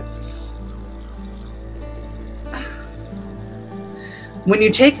Iboga, when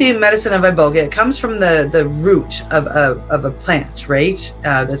you take the medicine of Iboga, it comes from the root of a plant, right,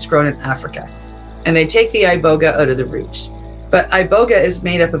 that's grown in Africa. And they take the Iboga out of the root. But Iboga is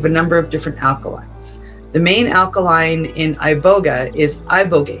made up of a number of different alkalines. The main alkaline in Iboga is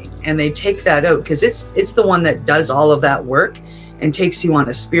ibogaine, and they take that out because it's the one that does all of that work and takes you on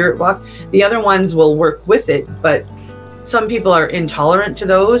a spirit walk. The other ones will work with it, but some people are intolerant to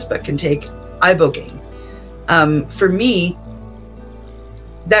those but can take ibogaine. For me,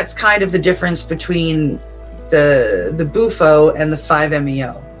 that's kind of the difference between the Bufo and the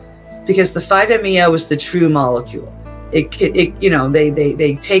 5-MeO, because the 5-MeO is the true molecule. It you know,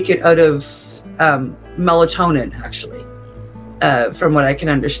 they take it out of melatonin, actually, from what I can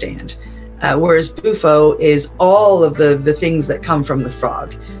understand. Whereas Bufo is all of the things that come from the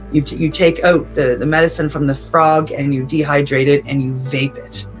frog. You take out the medicine from the frog and you dehydrate it and you vape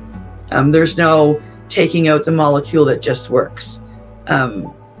it. There's no taking out the molecule that just works.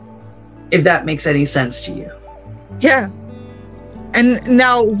 If that makes any sense to you. Yeah. And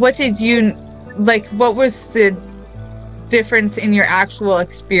now, what did you, like, what was the difference in your actual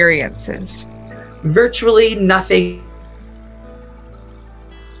experiences? Virtually nothing.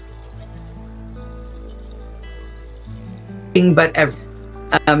 But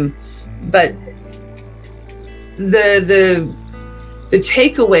but the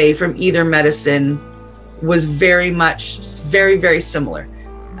takeaway from either medicine was very similar.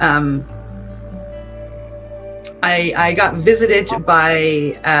 I got visited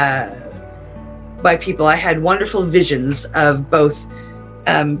by people. I had wonderful visions of both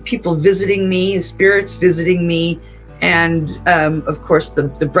people visiting me, spirits visiting me, and of course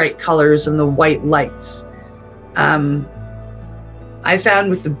the bright colors and the white lights. I found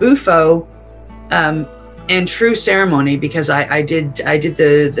with the Bufo and true ceremony, because I did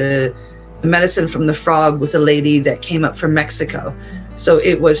the medicine from the frog with a lady that came up from Mexico. So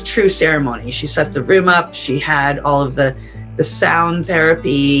it was true ceremony. She set the room up. She had all of the sound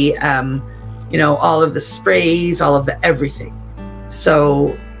therapy, you know, all of the sprays, all of the everything.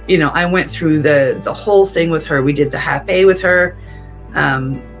 So, you know, I went through the whole thing with her. We did the hape with her,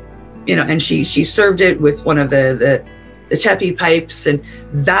 you know, and she served it with one of the tepi pipes, and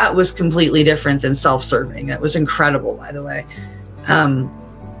that was completely different than self-serving. That was incredible, by the way.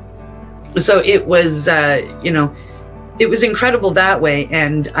 So it was, you know, it was incredible that way.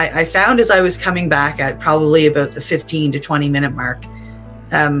 And I found as I was coming back at probably about the 15 to 20 minute mark,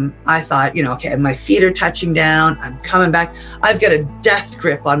 I thought, you know, okay, my feet are touching down. I'm coming back. I've got a death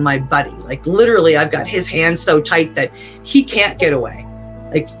grip on my buddy. Like literally, I've got his hand so tight that he can't get away.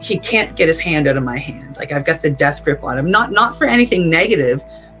 Like he can't get his hand out of my hand. Like I've got the death grip on him. Not for anything negative,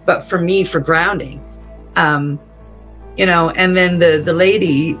 but for me, for grounding. You know, and then the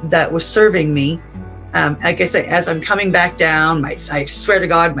lady that was serving me, like I say, as I'm coming back down, I swear to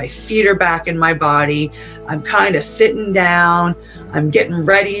God, my feet are back in my body. I'm kind of sitting down. I'm getting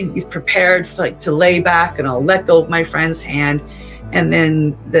ready, prepared for, like, to lay back, and I'll let go of my friend's hand. And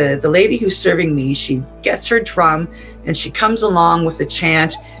then the lady who's serving me, she gets her drum and she comes along with a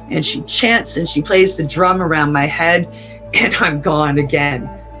chant, and she chants and she plays the drum around my head, and I'm gone again.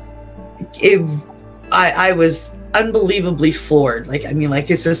 I was unbelievably floored. Like, I mean, like,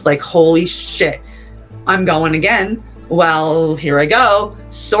 it's just like, holy shit, I'm going again. Well, here I go.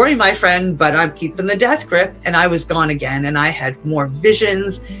 Sorry, my friend, but I'm keeping the death grip. And I was gone again. And I had more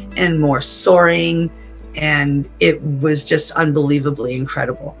visions and more soaring. And it was just unbelievably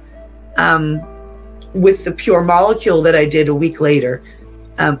incredible. With the pure molecule that I did a week later,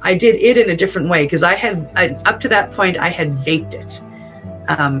 I did it in a different way, because up to that point, I had vaped it,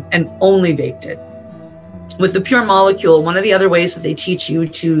 and only vaped it. With the pure molecule, one of the other ways that they teach you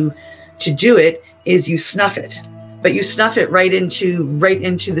to do it is you snuff it. But you snuff it right into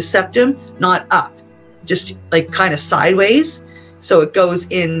the septum, not up, just like kind of sideways. So it goes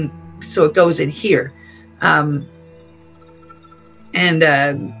in here. Then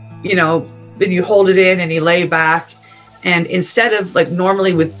you hold it in and you lay back. And instead of like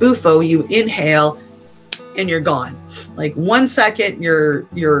normally with Bufo, you inhale and you're gone. Like 1 second you're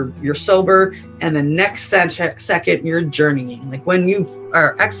sober, and the next second you're journeying. Like when you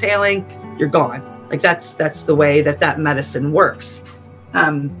are exhaling, you're gone. Like that's the way that medicine works.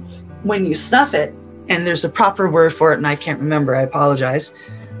 When you snuff it, and there's a proper word for it, and I can't remember, I apologize.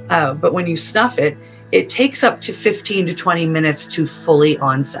 But when you snuff it, it takes up to 15 to 20 minutes to fully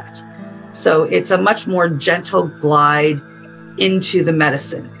onset. So it's a much more gentle glide into the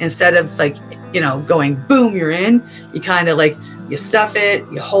medicine. Instead of like, going boom, you're in, you kind of like, you stuff it,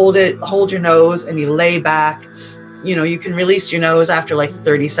 you hold your nose, and you lay back. You can release your nose after like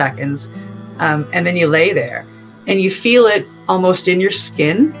 30 seconds. And then you lay there and you feel it almost in your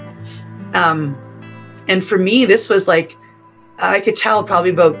skin. And for me, this was like, I could tell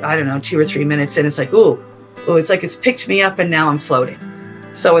probably about, 2 or 3 minutes in, it's like, ooh, it's like it's picked me up and now I'm floating.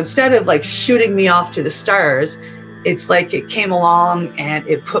 So instead of like shooting me off to the stars, it's like it came along and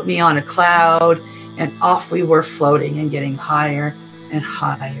it put me on a cloud, and off we were floating and getting higher and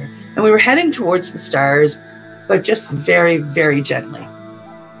higher. And we were heading towards the stars, but just very, very gently.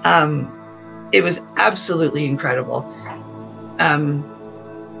 It was absolutely incredible.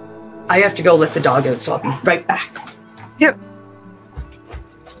 I have to go let the dog out, so I'll be right back. Yep.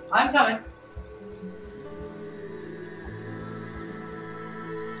 I'm coming.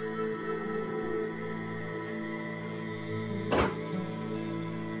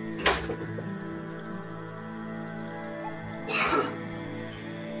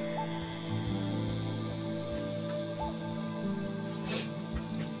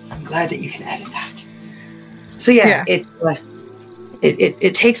 I'm glad that you can edit that. So yeah.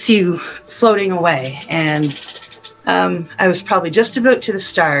 It takes you floating away, and I was probably just about to the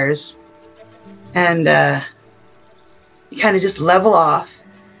stars, and you kind of just level off.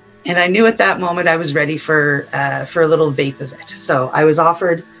 And I knew at that moment I was ready for a little vape of it. So I was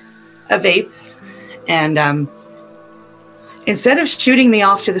offered a vape, and instead of shooting me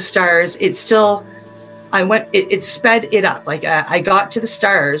off to the stars, it sped it up. Like I got to the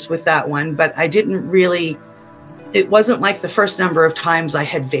stars with that one, but I didn't really. It wasn't like the first number of times I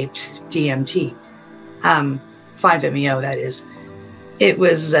had vaped DMT, 5-MeO, that is. It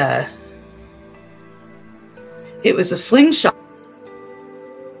was a slingshot.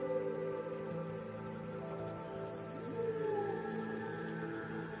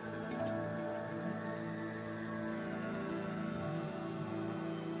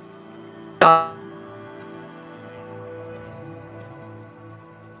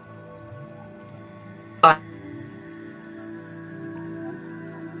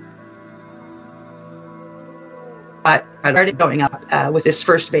 I started going up with this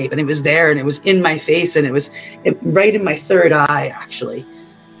first vape, and it was there, and it was in my face, and it was right in my third eye, actually.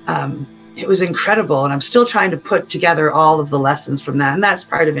 It was incredible, and I'm still trying to put together all of the lessons from that, and that's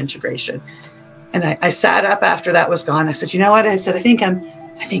part of integration. And I sat up after that was gone. I said, you know what? I said, I think I'm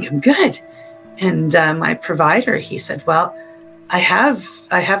good. And my provider, he said, well, I have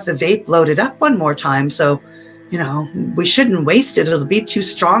the vape loaded up one more time, so we shouldn't waste it. It'll be too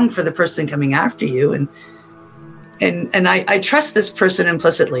strong for the person coming after you. And I trust this person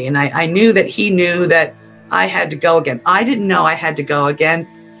implicitly. And I knew that he knew that I had to go again. I didn't know I had to go again.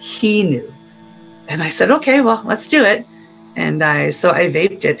 He knew. And I said, okay, well, let's do it. And so I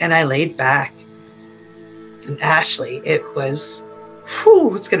vaped it and I laid back. And Ashley, it was,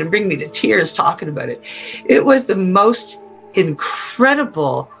 it's going to bring me to tears talking about it. It was the most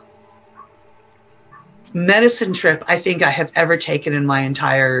incredible medicine trip I think I have ever taken in my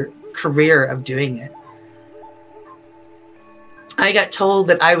entire career of doing it. I got told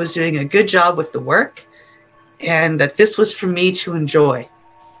that I was doing a good job with the work and that this was for me to enjoy,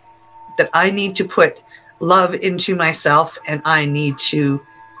 that I need to put love into myself and I need to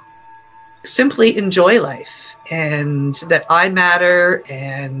simply enjoy life, and that I matter,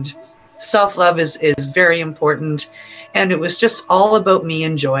 and self-love is very important. And it was just all about me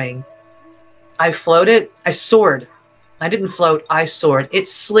enjoying. I floated, I soared I didn't float, I soared. It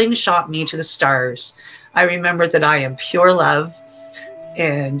slingshot me to the stars. I remember that I am pure love,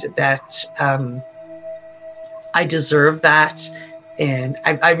 and that I deserve that. And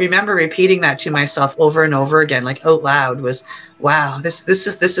I remember repeating that to myself over and over again, like out loud, was, wow, this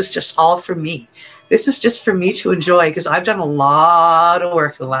is just all for me. This is just for me to enjoy, because I've done a lot of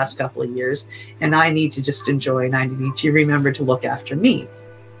work the last couple of years, and I need to just enjoy, and I need to remember to look after me.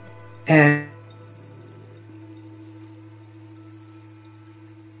 And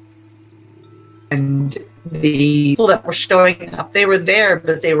the people that were showing up, they were there,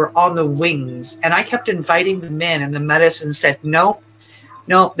 but they were on the wings. And I kept inviting them in, and the medicine said, no,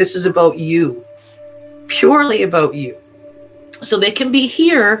 this is about you, purely about you. So they can be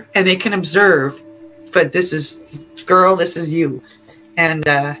here and they can observe, but this is, girl, this is you. And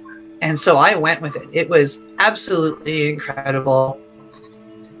so I went with it. It was absolutely incredible.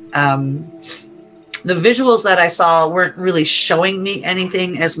 The visuals that I saw weren't really showing me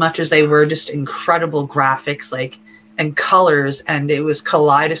anything as much as they were just incredible graphics, and colors, and it was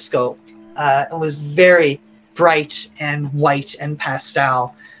kaleidoscope. It was very bright and white and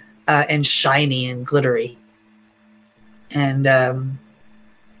pastel, and shiny and glittery. And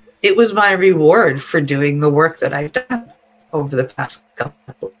it was my reward for doing the work that I've done over the past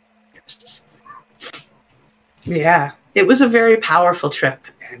couple of years. Yeah, it was a very powerful trip.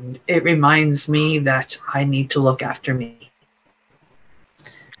 And it reminds me that I need to look after me.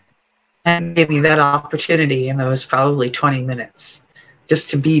 And gave me that opportunity in those probably 20 minutes just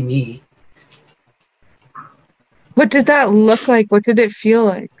to be me. What did that look like? What did it feel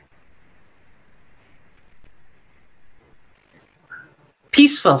like?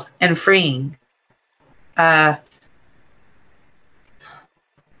 Peaceful and freeing. I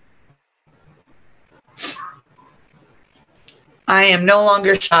am no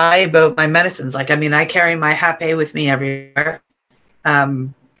longer shy about my medicines. I carry my Hape with me everywhere.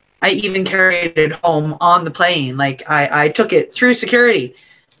 I even carried it home on the plane. I took it through security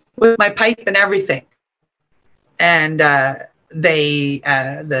with my pipe and everything. And the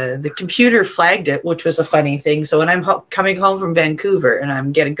computer flagged it, which was a funny thing. So when I'm coming home from Vancouver and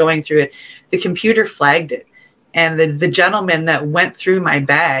I'm going through it, the computer flagged it. And the gentleman that went through my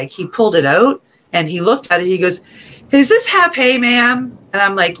bag, he pulled it out and he looked at it. He goes, "Is this Hape, ma'am?" And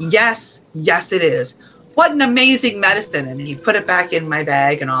I'm like, yes, it is. What an amazing medicine. And he put it back in my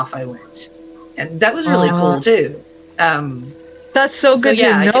bag and off I went. And that was really cool too. That's so good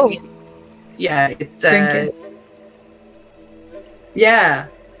to know. It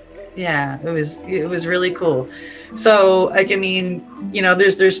was really cool. So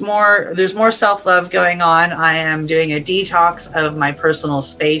there's more self-love going on. I am doing a detox of my personal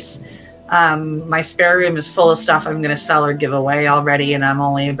space. My spare room is full of stuff I'm going to sell or give away already, and I'm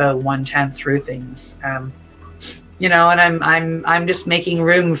only about 1/10 through things. And I'm just making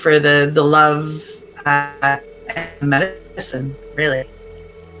room for the love and medicine, really.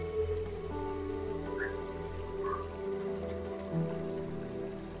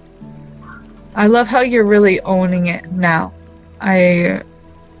 I love how you're really owning it now. I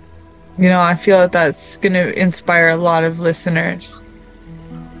feel that that's going to inspire a lot of listeners.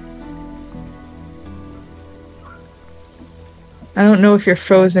 I don't know if you're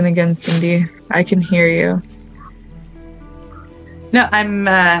frozen again, Cindy. I can hear you. No, I'm,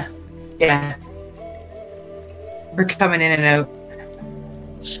 yeah. We're coming in and out.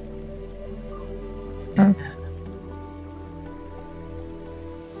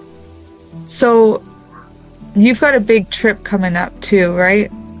 So, you've got a big trip coming up too,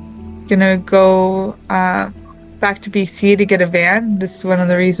 right? Gonna go back to BC to get a van. This is one of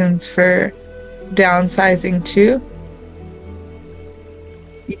the reasons for downsizing too.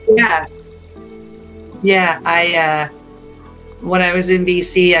 Yeah. When I was in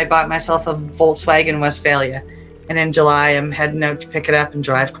BC, I bought myself a Volkswagen Westphalia, and in July I'm heading out to pick it up and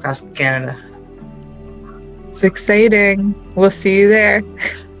drive across Canada. It's exciting. We'll see you there.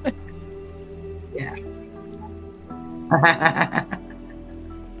 Yeah.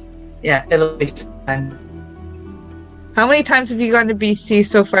 Yeah, it'll be fun. How many times have you gone to BC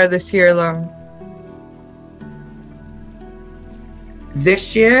so far this year alone?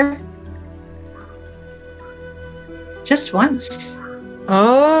 This year? Just once.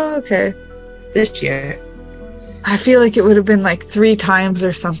 Oh, okay. This year. I feel like it would have been like 3 times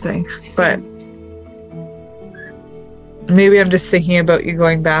or something, but maybe I'm just thinking about you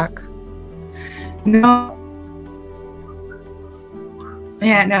going back. No.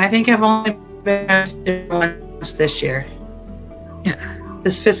 Yeah, no, I think I've only been out once this year. Yeah.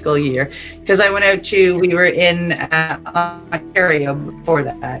 This fiscal year. Because we were in Ontario before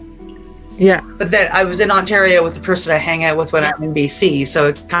that. Yeah. But then I was in Ontario with the person I hang out with when I'm in BC, so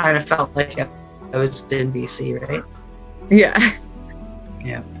it kind of felt like I was in BC, right? Yeah.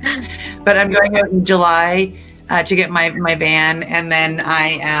 Yeah. But I'm going out in July to get my van, and then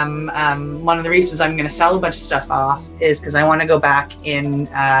I am one of the reasons I'm going to sell a bunch of stuff off is because I want to go back in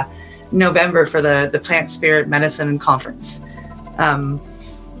November for the Plant Spirit Medicine Conference.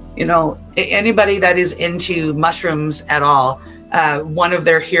 You know, anybody that is into mushrooms at all, one of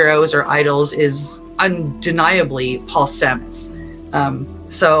their heroes or idols is undeniably Paul Stamets.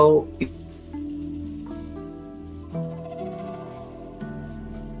 So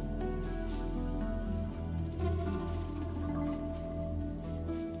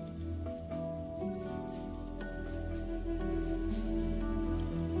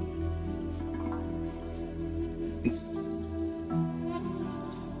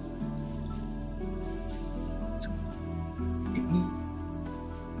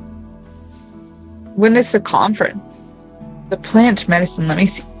when is the conference? The plant medicine, let me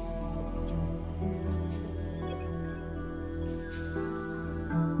see.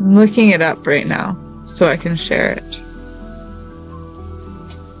 I'm looking it up right now so I can share it.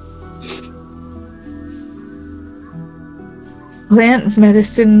 Plant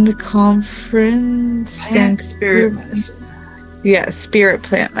medicine conference. Plant Spirit Medicine. Yeah, Spirit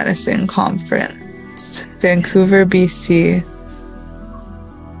Plant Medicine Conference. Vancouver, BC.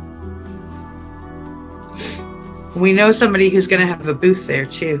 We know somebody who's going to have a booth there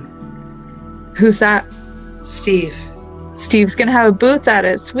too. Who's that? Steve. Steve's going to have a booth at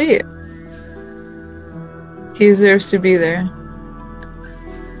it. Sweet. He deserves to be there.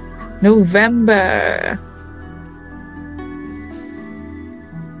 November.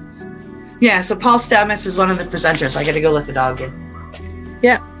 Yeah, so Paul Stamets is one of the presenters. I got to go let the dog in.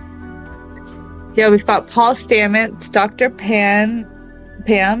 Yeah. Yeah, we've got Paul Stamets, Dr. Pam,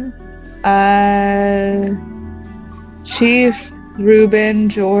 Chief Ruben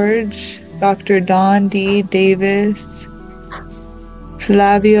George, Dr. Don D. Davis,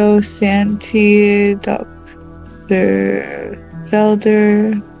 Flavio Santi, Dr.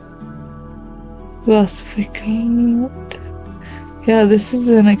 Felder. Who else have we got? Yeah, this is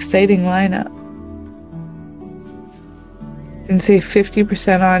an exciting lineup. You can say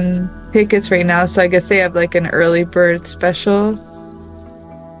 50% on tickets right now, so I guess they have like an early bird special.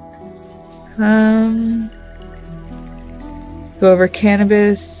 Go over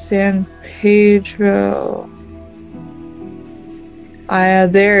cannabis, San Pedro.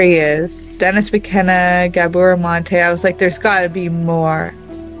 There he is. Dennis McKenna, Gabor Monte. I was like, there's got to be more.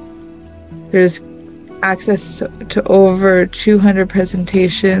 There's access to over 200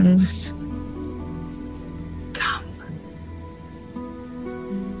 presentations.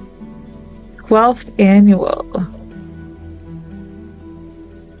 12th annual.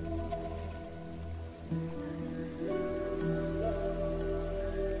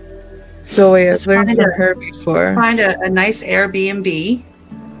 Zoe, I've learned from her before. Find a nice Airbnb.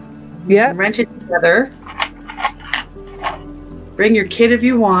 Yeah. Rent it together. Bring your kid if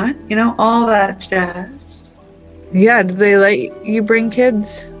you want. You know, all that jazz. Yeah, do they let you bring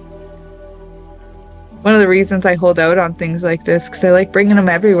kids? One of the reasons I hold out on things like this, because I like bringing them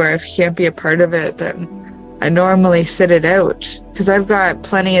everywhere. If you can't be a part of it, then I normally sit it out. Because I've got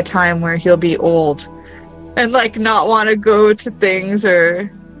plenty of time where he'll be old and like not want to go to things, or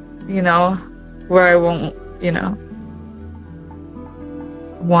you know, where I won't, you know,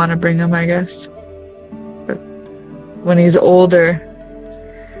 want to bring him, I guess. But when he's older,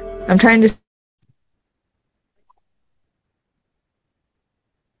 I'm trying to.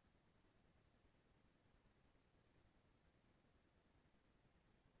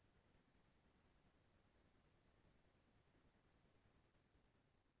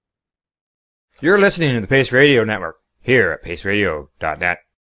 You're listening to the Pace Radio Network here at paceradio.net.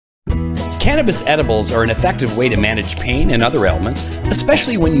 Cannabis edibles are an effective way to manage pain and other ailments,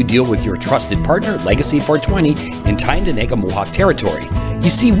 especially when you deal with your trusted partner, Legacy 420, in Tyendinaga Mohawk territory. You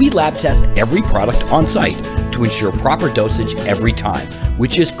see, we lab test every product on site to ensure proper dosage every time,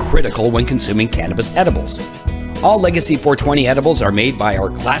 which is critical when consuming cannabis edibles. All Legacy 420 edibles are made by our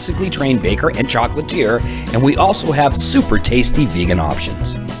classically trained baker and chocolatier, and we also have super tasty vegan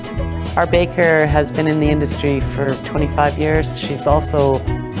options. Our baker has been in the industry for 25 years. She's also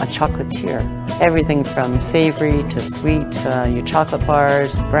a chocolatier. Everything from savory to sweet, your chocolate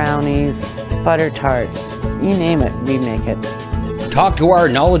bars, brownies, butter tarts, you name it, we make it. Talk to our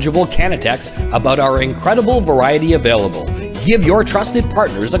knowledgeable Cannatex about our incredible variety available. Give your trusted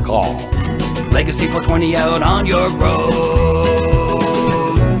partners a call. Legacy 420 out on your road.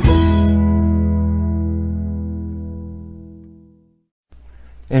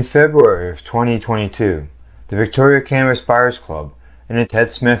 In February of 2022, the Victoria Cannabis Buyers Club and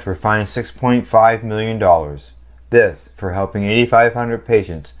Ted Smith were fined $6.5 million. This for helping 8,500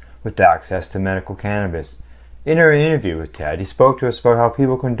 patients with access to medical cannabis. In our interview with Ted, he spoke to us about how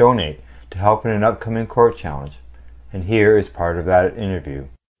people can donate to help in an upcoming court challenge. And here is part of that interview.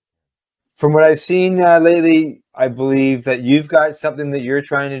 From what I've seen lately, I believe that you've got something that you're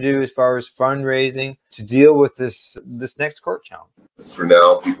trying to do as far as fundraising to deal with this next court challenge. For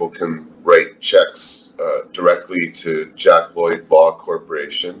now, people can write checks directly to Jack Lloyd Law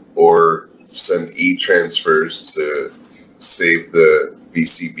Corporation or send e-transfers to save the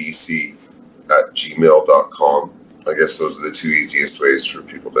VCBC at gmail.com. I guess those are the two easiest ways for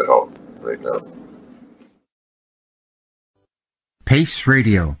people to help right now. PACE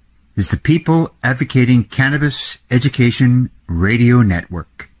Radio is the People Advocating Cannabis Education Radio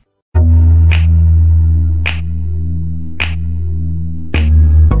Network.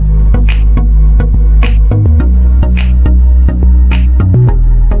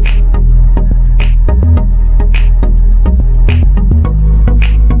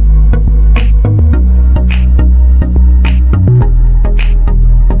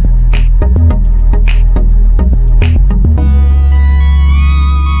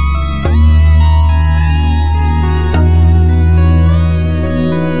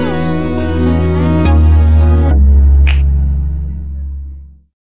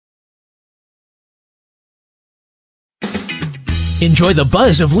 Enjoy the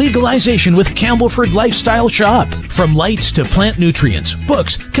buzz of legalization with Campbellford Lifestyle Shop. From lights to plant nutrients,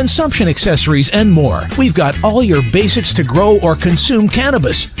 books, consumption accessories, and more, we've got all your basics to grow or consume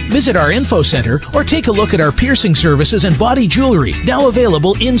cannabis. Visit our info center or take a look at our piercing services and body jewelry, now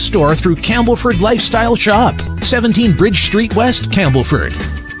available in-store through Campbellford Lifestyle Shop, 17 Bridge Street West, Campbellford.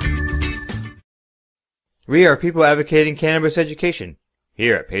 We are people advocating cannabis education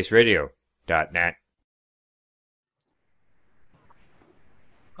here at paceradio.net.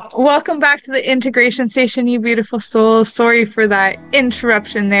 Welcome back to the Integration Station, you beautiful souls. Sorry for that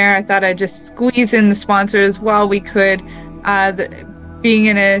interruption there. I thought I'd just squeeze in the sponsors while we could. Being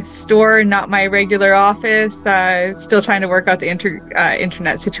in a store, not my regular office, still trying to work out the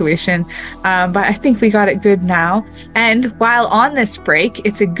internet situation. But I think we got it good now. And while on this break,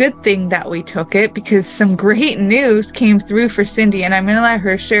 it's a good thing that we took it because some great news came through for Cindy, and I'm going to let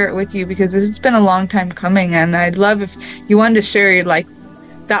her share it with you because this has been a long time coming, and I'd love if you wanted to share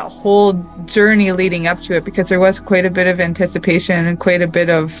that whole journey leading up to it, because there was quite a bit of anticipation and quite a bit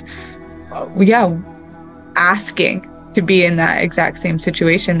of asking to be in that exact same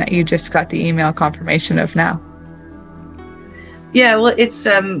situation that you just got the email confirmation of now. Yeah, well, it's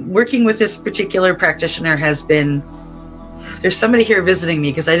working with this particular practitioner has been, there's somebody here visiting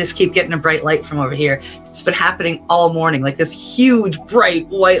me because I just keep getting a bright light from over here. It's been happening all morning, like this huge bright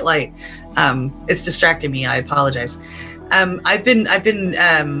white light. It's distracting me. I apologize. I've been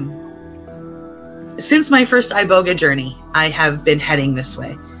since my first Iboga journey, I have been heading this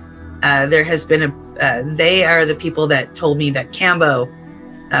way. There has been they are the people that told me that Cambo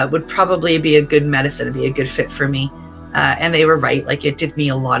would probably be a good medicine and be a good fit for me. And they were right, like it did me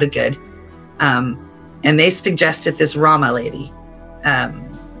a lot of good. And they suggested this Rama lady.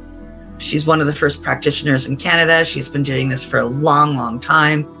 She's one of the first practitioners in Canada. She's been doing this for a long, long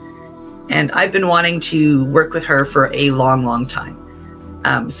time. And I've been wanting to work with her for a long, long time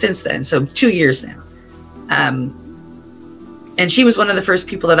since then. So 2 years now. And she was one of the first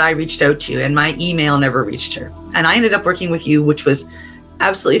people that I reached out to, and my email never reached her. And I ended up working with you, which was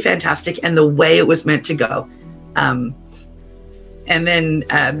absolutely fantastic, and the way it was meant to go. And then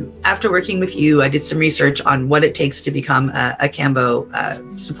after working with you, I did some research on what it takes to become a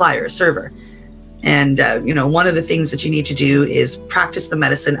Cambo supplier, server. And, one of the things that you need to do is practice the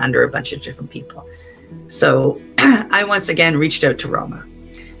medicine under a bunch of different people. So I once again reached out to Roma.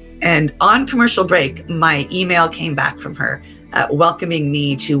 And on commercial break, my email came back from her welcoming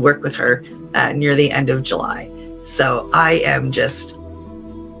me to work with her near the end of July. So I am just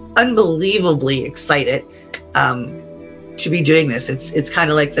unbelievably excited to be doing this. It's kind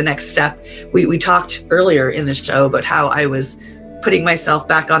of like the next step. We talked earlier in the show about how I was putting myself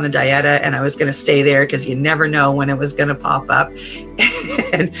back on the dieta and I was going to stay there because you never know when it was going to pop up.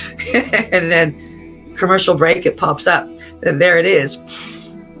 and then commercial break, it pops up. And there it is.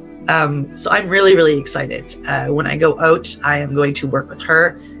 So I'm really, really excited. When I go out, I am going to work with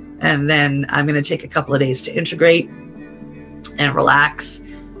her, and then I'm going to take a couple of days to integrate and relax.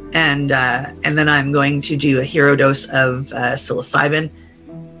 And then I'm going to do a hero dose of psilocybin,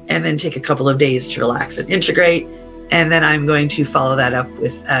 and then take a couple of days to relax and integrate. And then I'm going to follow that up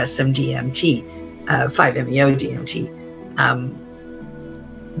with some DMT, 5-MeO DMT.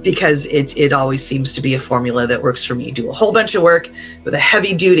 because it always seems to be a formula that works for me. Do a whole bunch of work with a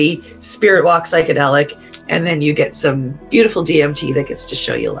heavy duty spirit walk psychedelic, and then you get some beautiful DMT that gets to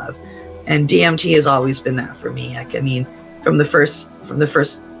show you love. And DMT has always been that for me. I mean, from the first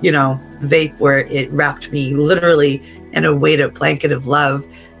vape where it wrapped me literally in a weighted blanket of love,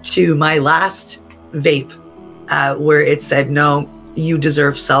 to my last vape where it said, no, you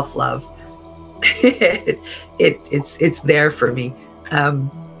deserve self-love. It's there for me.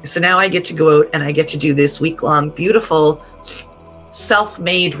 So now I get to go out and I get to do this week-long, beautiful,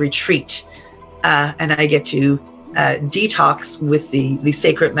 self-made retreat. And I get to detox with the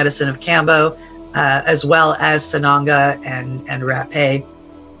sacred medicine of Kambo, as well as Sananga and Rapé.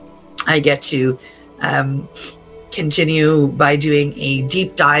 I get to continue by doing a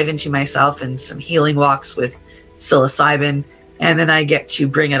deep dive into myself and some healing walks with psilocybin. And then I get to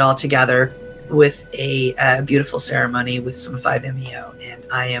bring it all together with a beautiful ceremony with some 5-MeO. And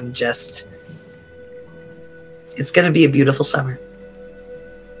I am just, it's going to be a beautiful summer.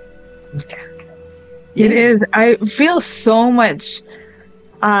 Yeah. It is. I feel so much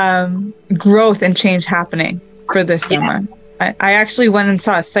growth and change happening for this summer. I actually went and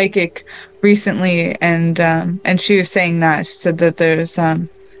saw a psychic recently, and she was saying that. She said that there's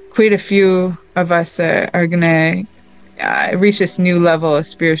quite a few of us are going to reach this new level of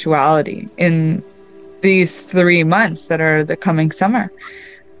spirituality in these 3 months that are the coming summer.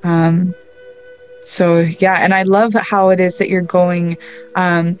 So yeah, and I love how it is that you're going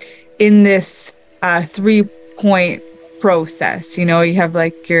in this 3-point process. You know, you have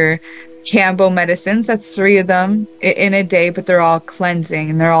like your Kambo medicines, that's 3 of them in a day, but they're all cleansing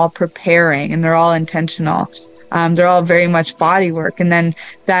and they're all preparing and they're all intentional. They're all very much body work. And then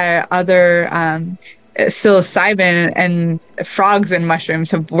that other psilocybin and frogs and mushrooms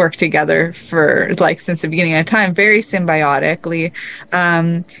have worked together for like since the beginning of time, very symbiotically.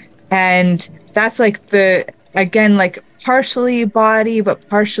 And that's like again, like partially body, but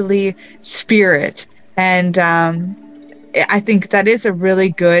partially spirit. And I think that is a really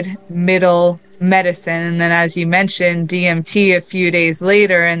good middle medicine. And then, as you mentioned, DMT a few days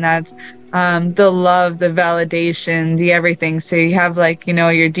later, and that's the love, the validation, the everything. So you have like, you know,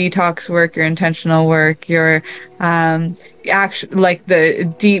 your detox work, your intentional work, your like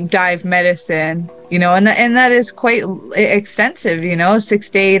the deep dive medicine, you know, and that is quite extensive, you know, 6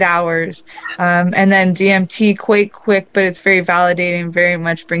 to 8 hours. And then DMT quite quick, but it's very validating, very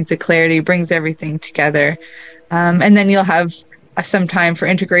much brings the clarity, brings everything together. And then you'll have some time for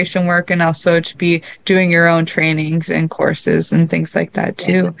integration work and also to be doing your own trainings and courses and things like that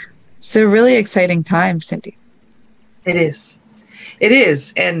too. Yeah. It's a really exciting time, Cindy. It is. It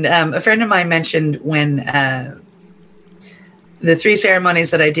is. And a friend of mine mentioned when the 3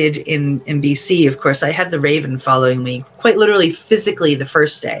 ceremonies that I did in BC, of course, I had the raven following me quite literally physically the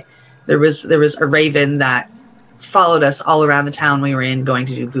first day. There was a raven that followed us all around the town we were in going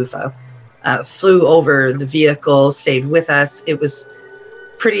to do Bufo. Flew over the vehicle, stayed with us. It was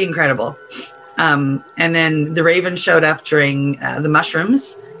pretty incredible. And then the raven showed up during the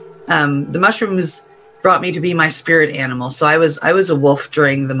mushrooms. The mushrooms brought me to be my spirit animal. So I was a wolf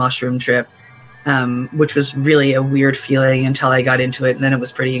during the mushroom trip, which was really a weird feeling until I got into it. And then it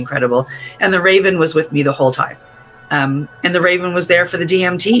was pretty incredible. And the raven was with me the whole time. And the raven was there for the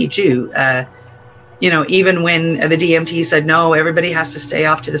DMT too. You know, even when the DMT said, no, everybody has to stay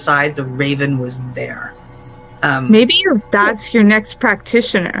off to the side, the raven was there. Maybe that's your next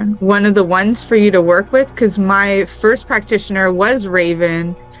practitioner, one of the ones for you to work with, because my first practitioner was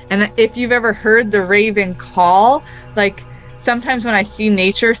raven. And if you've ever heard the raven call, like sometimes when I see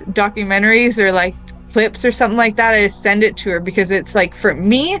nature documentaries or like clips or something like that, I just send it to her because it's like, for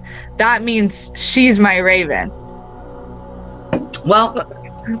me, that means she's my raven. Well,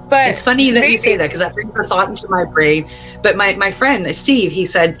 but it's funny that you say that because that brings a thought into my brain. But my friend Steve, he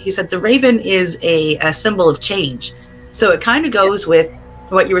said the raven is a symbol of change. So it kind of goes with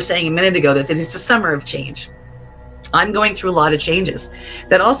what you were saying a minute ago, that it's a summer of change. I'm going through a lot of changes.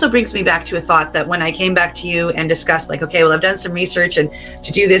 That also brings me back to a thought that when I came back to you and discussed, like, okay, well, I've done some research, and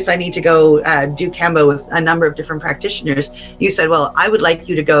to do this, I need to go do Kambo with a number of different practitioners. You said, well, I would like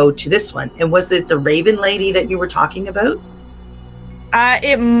you to go to this one. And was it the raven lady that you were talking about?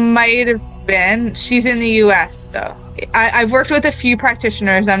 It might have been. She's in the U.S. though. I've worked with a few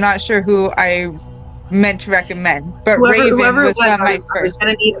practitioners. I'm not sure who I meant to recommend, but whoever was one of my first. I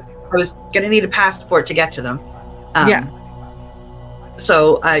was gonna need a passport to get to them. Yeah.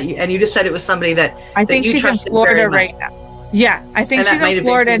 So, and you just said it was somebody that I think she's in Florida right now. Yeah, I think she's in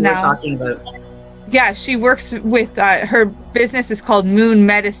Florida now. Talking about. Yeah, she works with her business is called Moon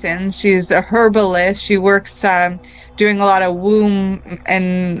Medicine. She's a herbalist. She works doing a lot of womb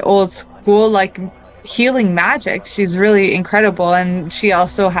and old school, like, healing magic. She's really incredible. And she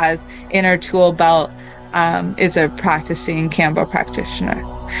also has in her tool belt is a practicing Canva practitioner.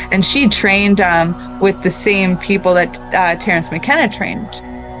 And she trained with the same people that Terence McKenna trained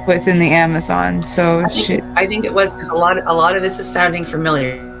with in the Amazon. So I think it was, because a lot of this is sounding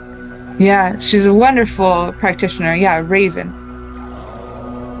familiar. Yeah, she's a wonderful practitioner. Yeah, Raven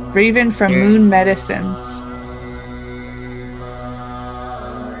from Moon Medicines.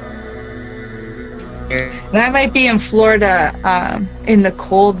 That might be in Florida in the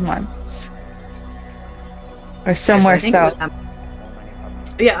cold months or somewhere south.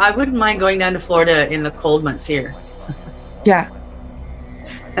 Yeah, I wouldn't mind going down to Florida in the cold months here. Yeah.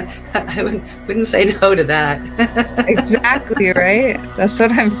 I wouldn't say no to that. Exactly, right? That's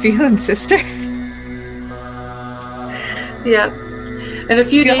what I'm feeling, sister. Yeah. And a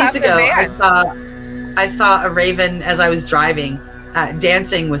few days ago, I saw a raven as I was driving,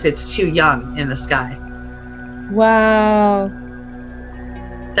 dancing with its two young in the sky. Wow.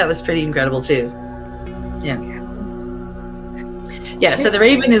 That was pretty incredible too. Yeah. Yeah, so the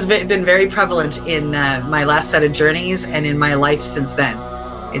raven has been very prevalent in my last set of journeys and in my life since then.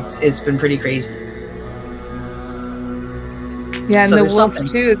 It's been pretty crazy. Yeah, and so the wolf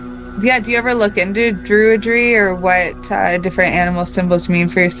too. Yeah, do you ever look into druidry or what different animal symbols mean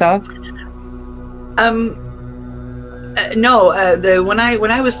for yourself? No. When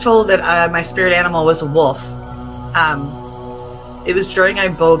I was told that my spirit animal was a wolf, it was during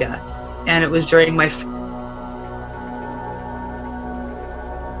Iboga, and it was during my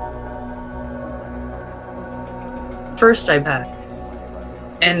first Iboga.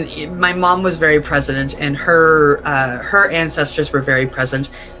 And my mom was very present, and her ancestors were very present.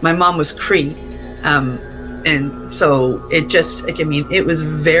 My mom was Cree, and so it was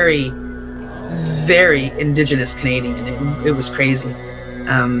very, very indigenous Canadian. It was crazy.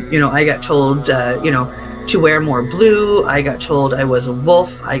 I got told, to wear more blue. I got told I was a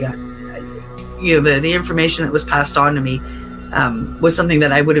wolf. I got, the information that was passed on to me was something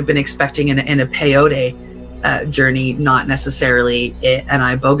that I would have been expecting in a peyote journey, not necessarily an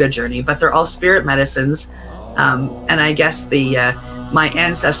Iboga journey, but they're all spirit medicines. And I guess my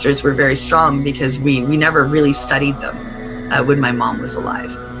ancestors were very strong because we never really studied them when my mom was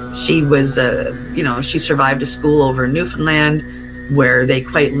alive. She was, she survived a school over in Newfoundland where they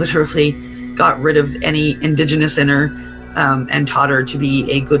quite literally got rid of any indigenous in her and taught her to be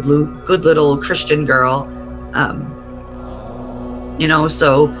a good little Christian girl.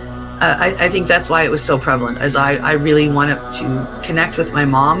 So I think that's why it was so prevalent, as I really wanted to connect with my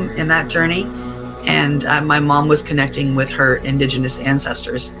mom in that journey, and my mom was connecting with her indigenous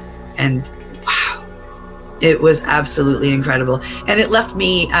ancestors, and wow, it was absolutely incredible. And it left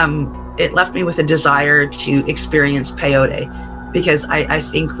me with a desire to experience peyote, because I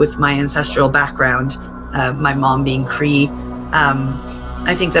think with my ancestral background, my mom being Cree,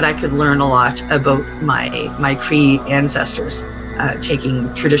 I think that I could learn a lot about my Cree ancestors.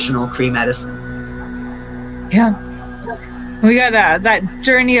 Taking traditional Cree medicine. Yeah. We got that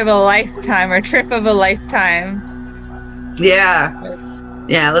journey of a lifetime, or trip of a lifetime. Yeah.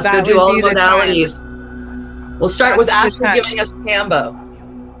 Yeah, let's go do all the modalities. We'll start with Ashley giving us Cambo.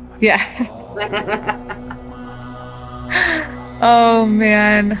 Yeah. Oh,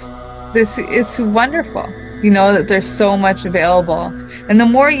 man. It's wonderful, that there's so much available. And the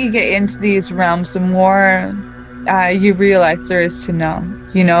more you get into these realms, the more you realize there is to know,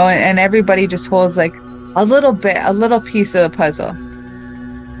 and everybody just holds like a little piece of the puzzle.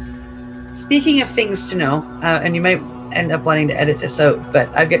 Speaking of things to know, and you might end up wanting to edit this out, but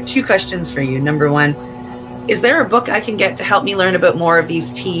I've got two questions for you. Number one, is there a book I can get to help me learn about more of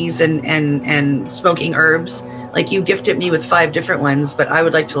these teas and smoking herbs? Like, you gifted me with 5 different ones, but I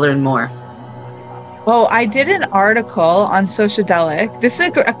would like to learn more. Well, I did an article on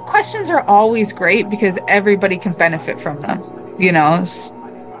Psychedelics. Questions are always great because everybody can benefit from them,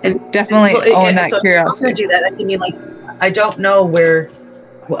 and definitely own that curiosity. I'm gonna do that. I mean, I don't know where.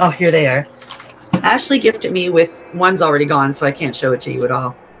 Well, oh, here they are. Ashley gifted me with one's already gone, so I can't show it to you at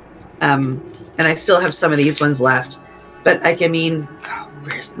all. And I still have some of these ones left, but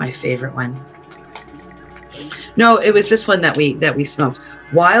where's my favorite one? No, it was this one that we smoked.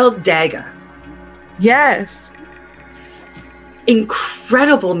 Wild Daga. Yes.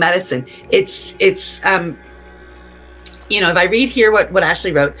 Incredible medicine. It's if I read here what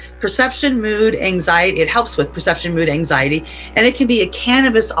Ashley wrote, perception, mood, anxiety, it helps with perception, mood, anxiety, and it can be a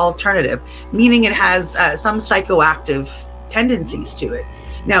cannabis alternative, meaning it has some psychoactive tendencies to it.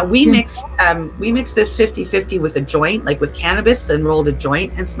 Now we mixed this 50-50 with a joint, like with cannabis, and rolled a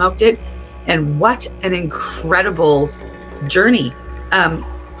joint and smoked it. And what an incredible journey,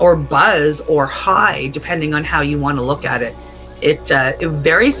 or buzz or high, depending on how you want to look at it. It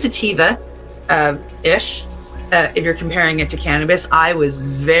very sativa ish. If you're comparing it to cannabis, I was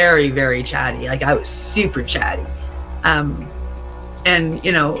very, very chatty. Like I was super chatty. And,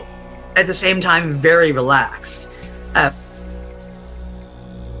 you know, at the same time, very relaxed.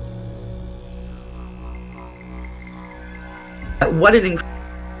 What an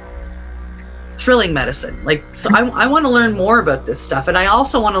thrilling medicine. Like, so I want to learn more about this stuff. And I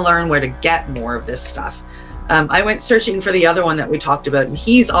also want to learn where to get more of this stuff. I went searching for the other one that we talked about, and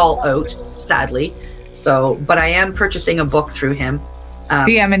he's all out, sadly. So, but I am purchasing a book through him.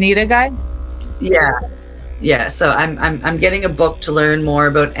 The Amanita guide? Yeah. So I'm getting a book to learn more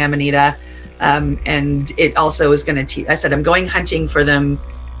about Amanita, and it also is going to. I said I'm going hunting for them,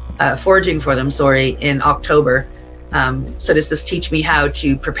 foraging for them. Sorry, in October. So does this teach me how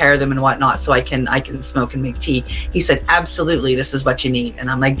to prepare them and whatnot, so I can smoke and make tea? He said absolutely, this is what you need, and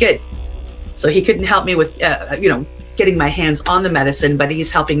I'm like good. So he couldn't help me with getting my hands on the medicine, but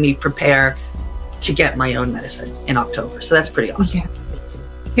he's helping me prepare to get my own medicine in October. So that's pretty awesome.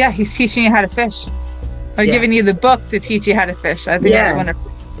 Yeah, he's teaching you how to fish. Or giving you the book to teach you how to fish. I think that's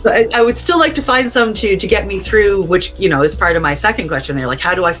wonderful. So I would still like to find some to get me through, which, you know, is part of my second question there. Like,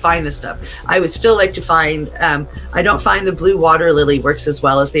 how do I find this stuff? I would still like to find, I don't find the blue water lily works as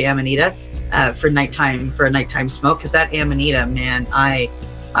well as the Amanita for a nighttime smoke, because that Amanita, man,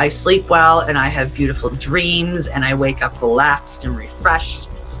 I sleep well and I have beautiful dreams and I wake up relaxed and refreshed.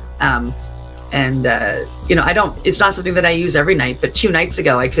 It's not something that I use every night, but 2 nights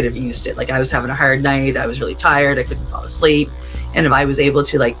ago I could have used it. Like, I was having a hard night, I was really tired, I couldn't fall asleep. And if I was able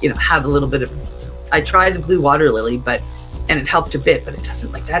to, have a little bit of, I tried the blue water lily, and it helped a bit, but it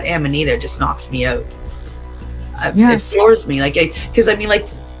doesn't, like, that Amanita just knocks me out. It floors me, because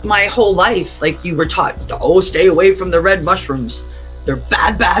my whole life, like, you were taught, stay away from the red mushrooms. They're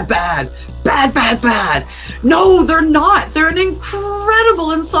bad. No, they're not. They're an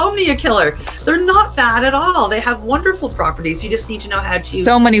incredible insomnia killer. They're not bad at all. They have wonderful properties. You just need to know how to.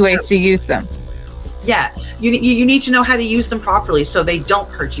 So many ways to use them. Yeah, you need to know how to use them properly so they don't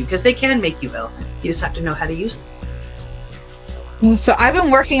hurt you, because they can make you ill. You just have to know how to use them. So I've been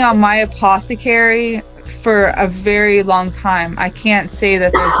working on my apothecary for a very long time. I can't say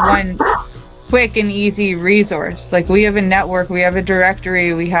that there's one quick and easy resource. Like, we have a network, we have a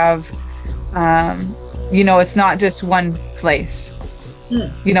directory, we have it's not just one place.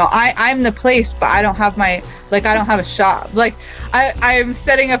 I'm the place, but I don't have I don't have a shop. Like, I'm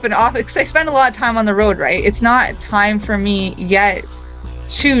setting up an office, because I spend a lot of time on the road, right? It's not time for me yet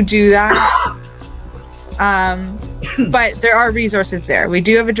to do that. But there are resources there. We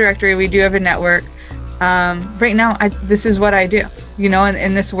do have a directory, we do have a network. Right now, this is what I do,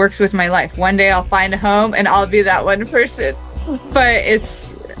 and this works with my life. One day I'll find a home and I'll be that one person, but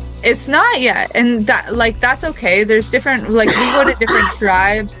it's not yet. And that's okay. There's different, we go to different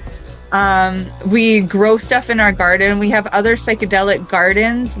tribes. We grow stuff in our garden. We have other psychedelic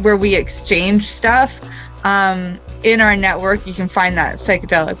gardens where we exchange stuff. In our network, you can find that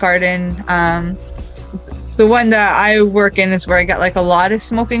psychedelic garden. The one that I work in is where I get a lot of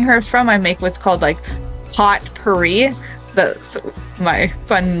smoking herbs from. I make what's called potpourri. That's my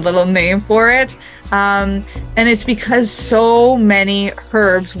fun little name for it. And it's because so many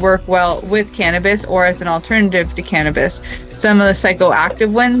herbs work well with cannabis or as an alternative to cannabis. Some of the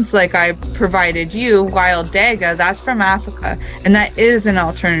psychoactive ones, like I provided you, wild daga, that's from Africa, and that is an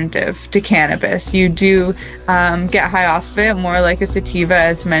alternative to cannabis. You do get high off of it, more like a sativa,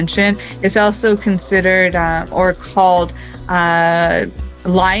 as mentioned. It's also considered or called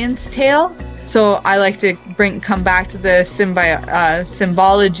lion's tail. So I like to come back to the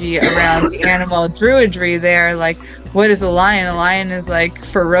symbology around the animal druidry there. Like, what is a lion? A lion is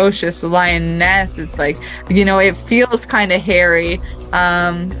ferocious. A lioness, it's it feels kind of hairy.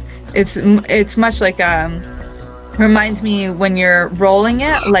 It's much reminds me when you're rolling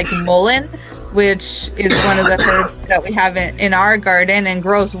it, like mullein, which is one of the herbs that we have in our garden and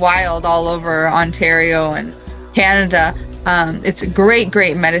grows wild all over Ontario and Canada. It's a great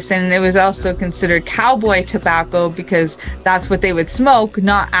medicine, and it was also considered cowboy tobacco because that's what they would smoke,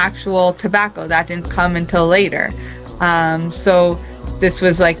 not actual tobacco. That didn't come until later. So this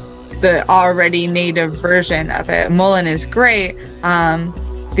was the already native version of it. Mullein is great.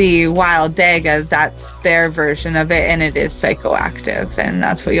 The wild daga, that's their version of it, and it is psychoactive, and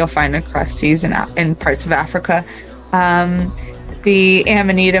that's what you'll find across seas in parts of Africa. The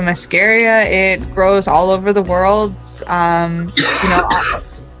Amanita muscaria, it grows all over the world.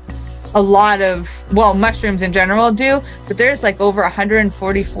 a lot of, well, mushrooms in general do, but there's like over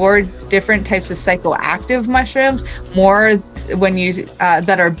 144 different types of psychoactive mushrooms, more when you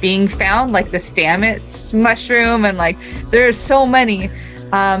that are being found, like the stamets mushroom, and like there's so many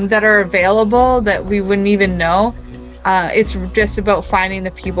that are available that we wouldn't even know. It's just about finding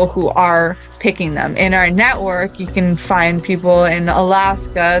the people who are picking them. In our network, you can find people in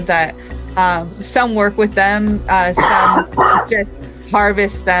Alaska that some work with them, some just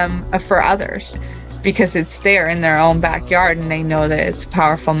harvest them for others because it's there in their own backyard and they know that it's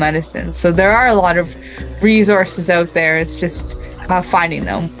powerful medicine. So there are a lot of resources out there. It's just finding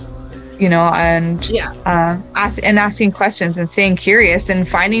them, you know, and asking questions and staying curious and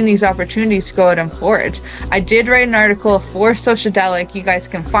finding these opportunities to go out and forage. I did write an article for Psychedelic. You guys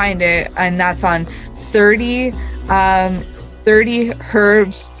can find it, and that's on 30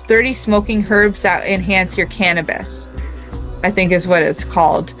 herbs, 30 smoking herbs that enhance your cannabis, I think is what it's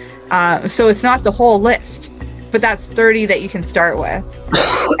called. So it's not the whole list, but that's 30 that you can start with.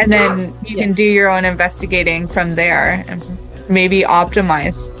 And then you can do your own investigating from there and maybe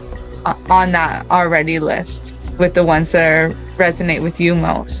optimize on that already list with the ones that resonate with you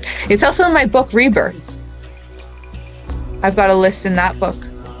most. It's also in my book, Rebirth. I've got a list in that book.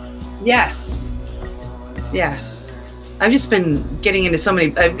 Yes. I've just been getting into so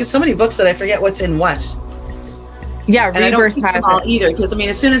many. I've got so many books that I forget what's in what. Yeah, and Rebirth I don't has all it either, because I mean,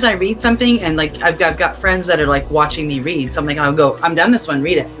 as soon as I read something, and like I've got friends that are like watching me read something, I'll go, I'm done this one,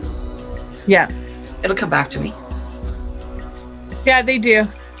 read it. Yeah, it'll come back to me. Yeah, they do.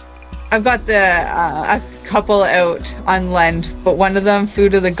 I've got a couple out on Lend, but one of them,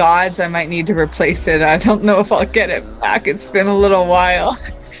 Food of the Gods, I might need to replace it. I don't know if I'll get it back. It's been a little while.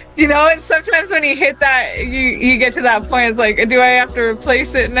 You know, and sometimes when you hit that, you get to that point, it's like, do I have to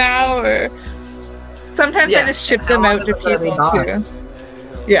replace it now? Or sometimes I just ship them out to people too.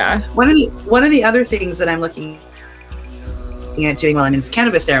 Yeah. One of the other things that I'm looking at doing while I'm in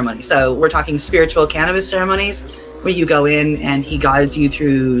cannabis ceremony. So we're talking spiritual cannabis ceremonies, where you go in and he guides you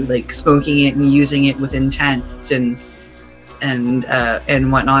through like smoking it and using it with intent and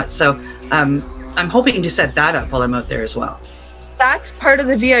whatnot. So I'm hoping to set that up while I'm out there as well. That's part of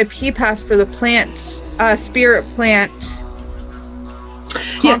the VIP pass for the plant, spirit plant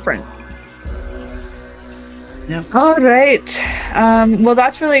conference. Yeah. All right. Well,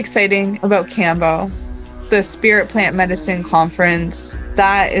 that's really exciting about Cambo, the Spirit Plant Medicine Conference.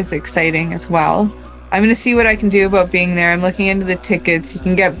 That is exciting as well. I'm going to see what I can do about being there. I'm looking into the tickets. You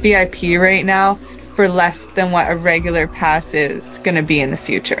can get VIP right now for less than what a regular pass is going to be in the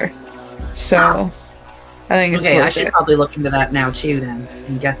future. So I think it's worth it. I should probably look into that now too then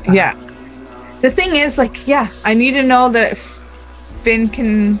and get that. Yeah. The thing is, like, I need to know that Finn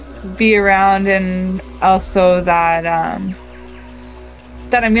can be around, and also that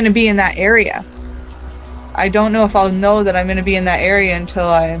that I'm going to be in that area. I don't know if I'll know that I'm going to be in that area until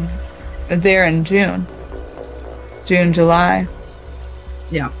I'm there in June, July.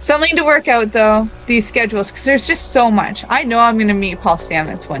 Yeah. Something to work out though, these schedules, because there's just so much. I know I'm going to meet Paul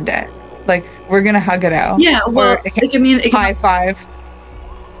Stamets one day. Like, we're going to hug it out. Yeah, well, high five.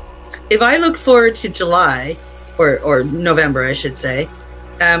 If I look forward to July, or November, I should say,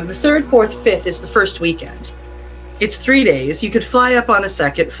 the 3rd, 4th, 5th is the first weekend. It's 3 days. You could fly up on the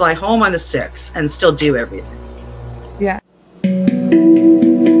 2nd, fly home on the 6th, and still do everything. Yeah.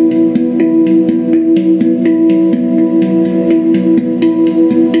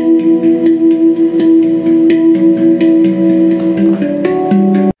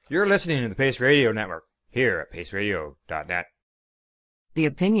 You're listening to the Pace Radio Network, here at paceradio.net. The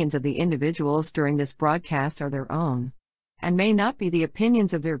opinions of the individuals during this broadcast are their own, and may not be the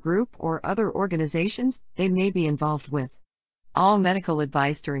opinions of their group or other organizations they may be involved with. All medical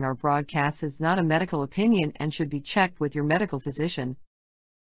advice during our broadcast is not a medical opinion and should be checked with your medical physician.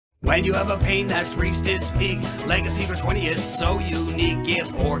 When you have a pain that's reached its peak, Legacy for 20, it's so unique.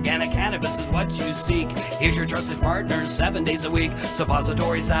 If organic cannabis is what you seek, here's your trusted partner 7 days a week.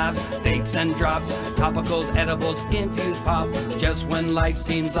 Suppository salves, vapes and drops, topicals, edibles, infused pop. Just when life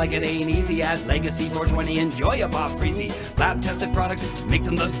seems like it ain't easy, at Legacy 420, enjoy a pop freezy. Lab tested products, make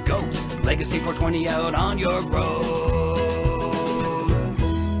them the GOAT. Legacy 420 out on your road.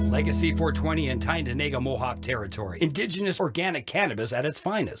 Legacy 420 in Tyndonega Mohawk territory. Indigenous organic cannabis at its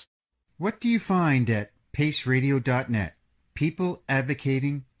finest. What do you find at paceradio.net? People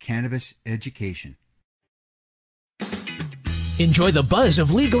advocating cannabis education. Enjoy the buzz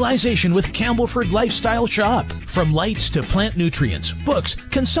of legalization with Campbellford Lifestyle Shop. From lights to plant nutrients, books,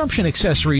 consumption accessories,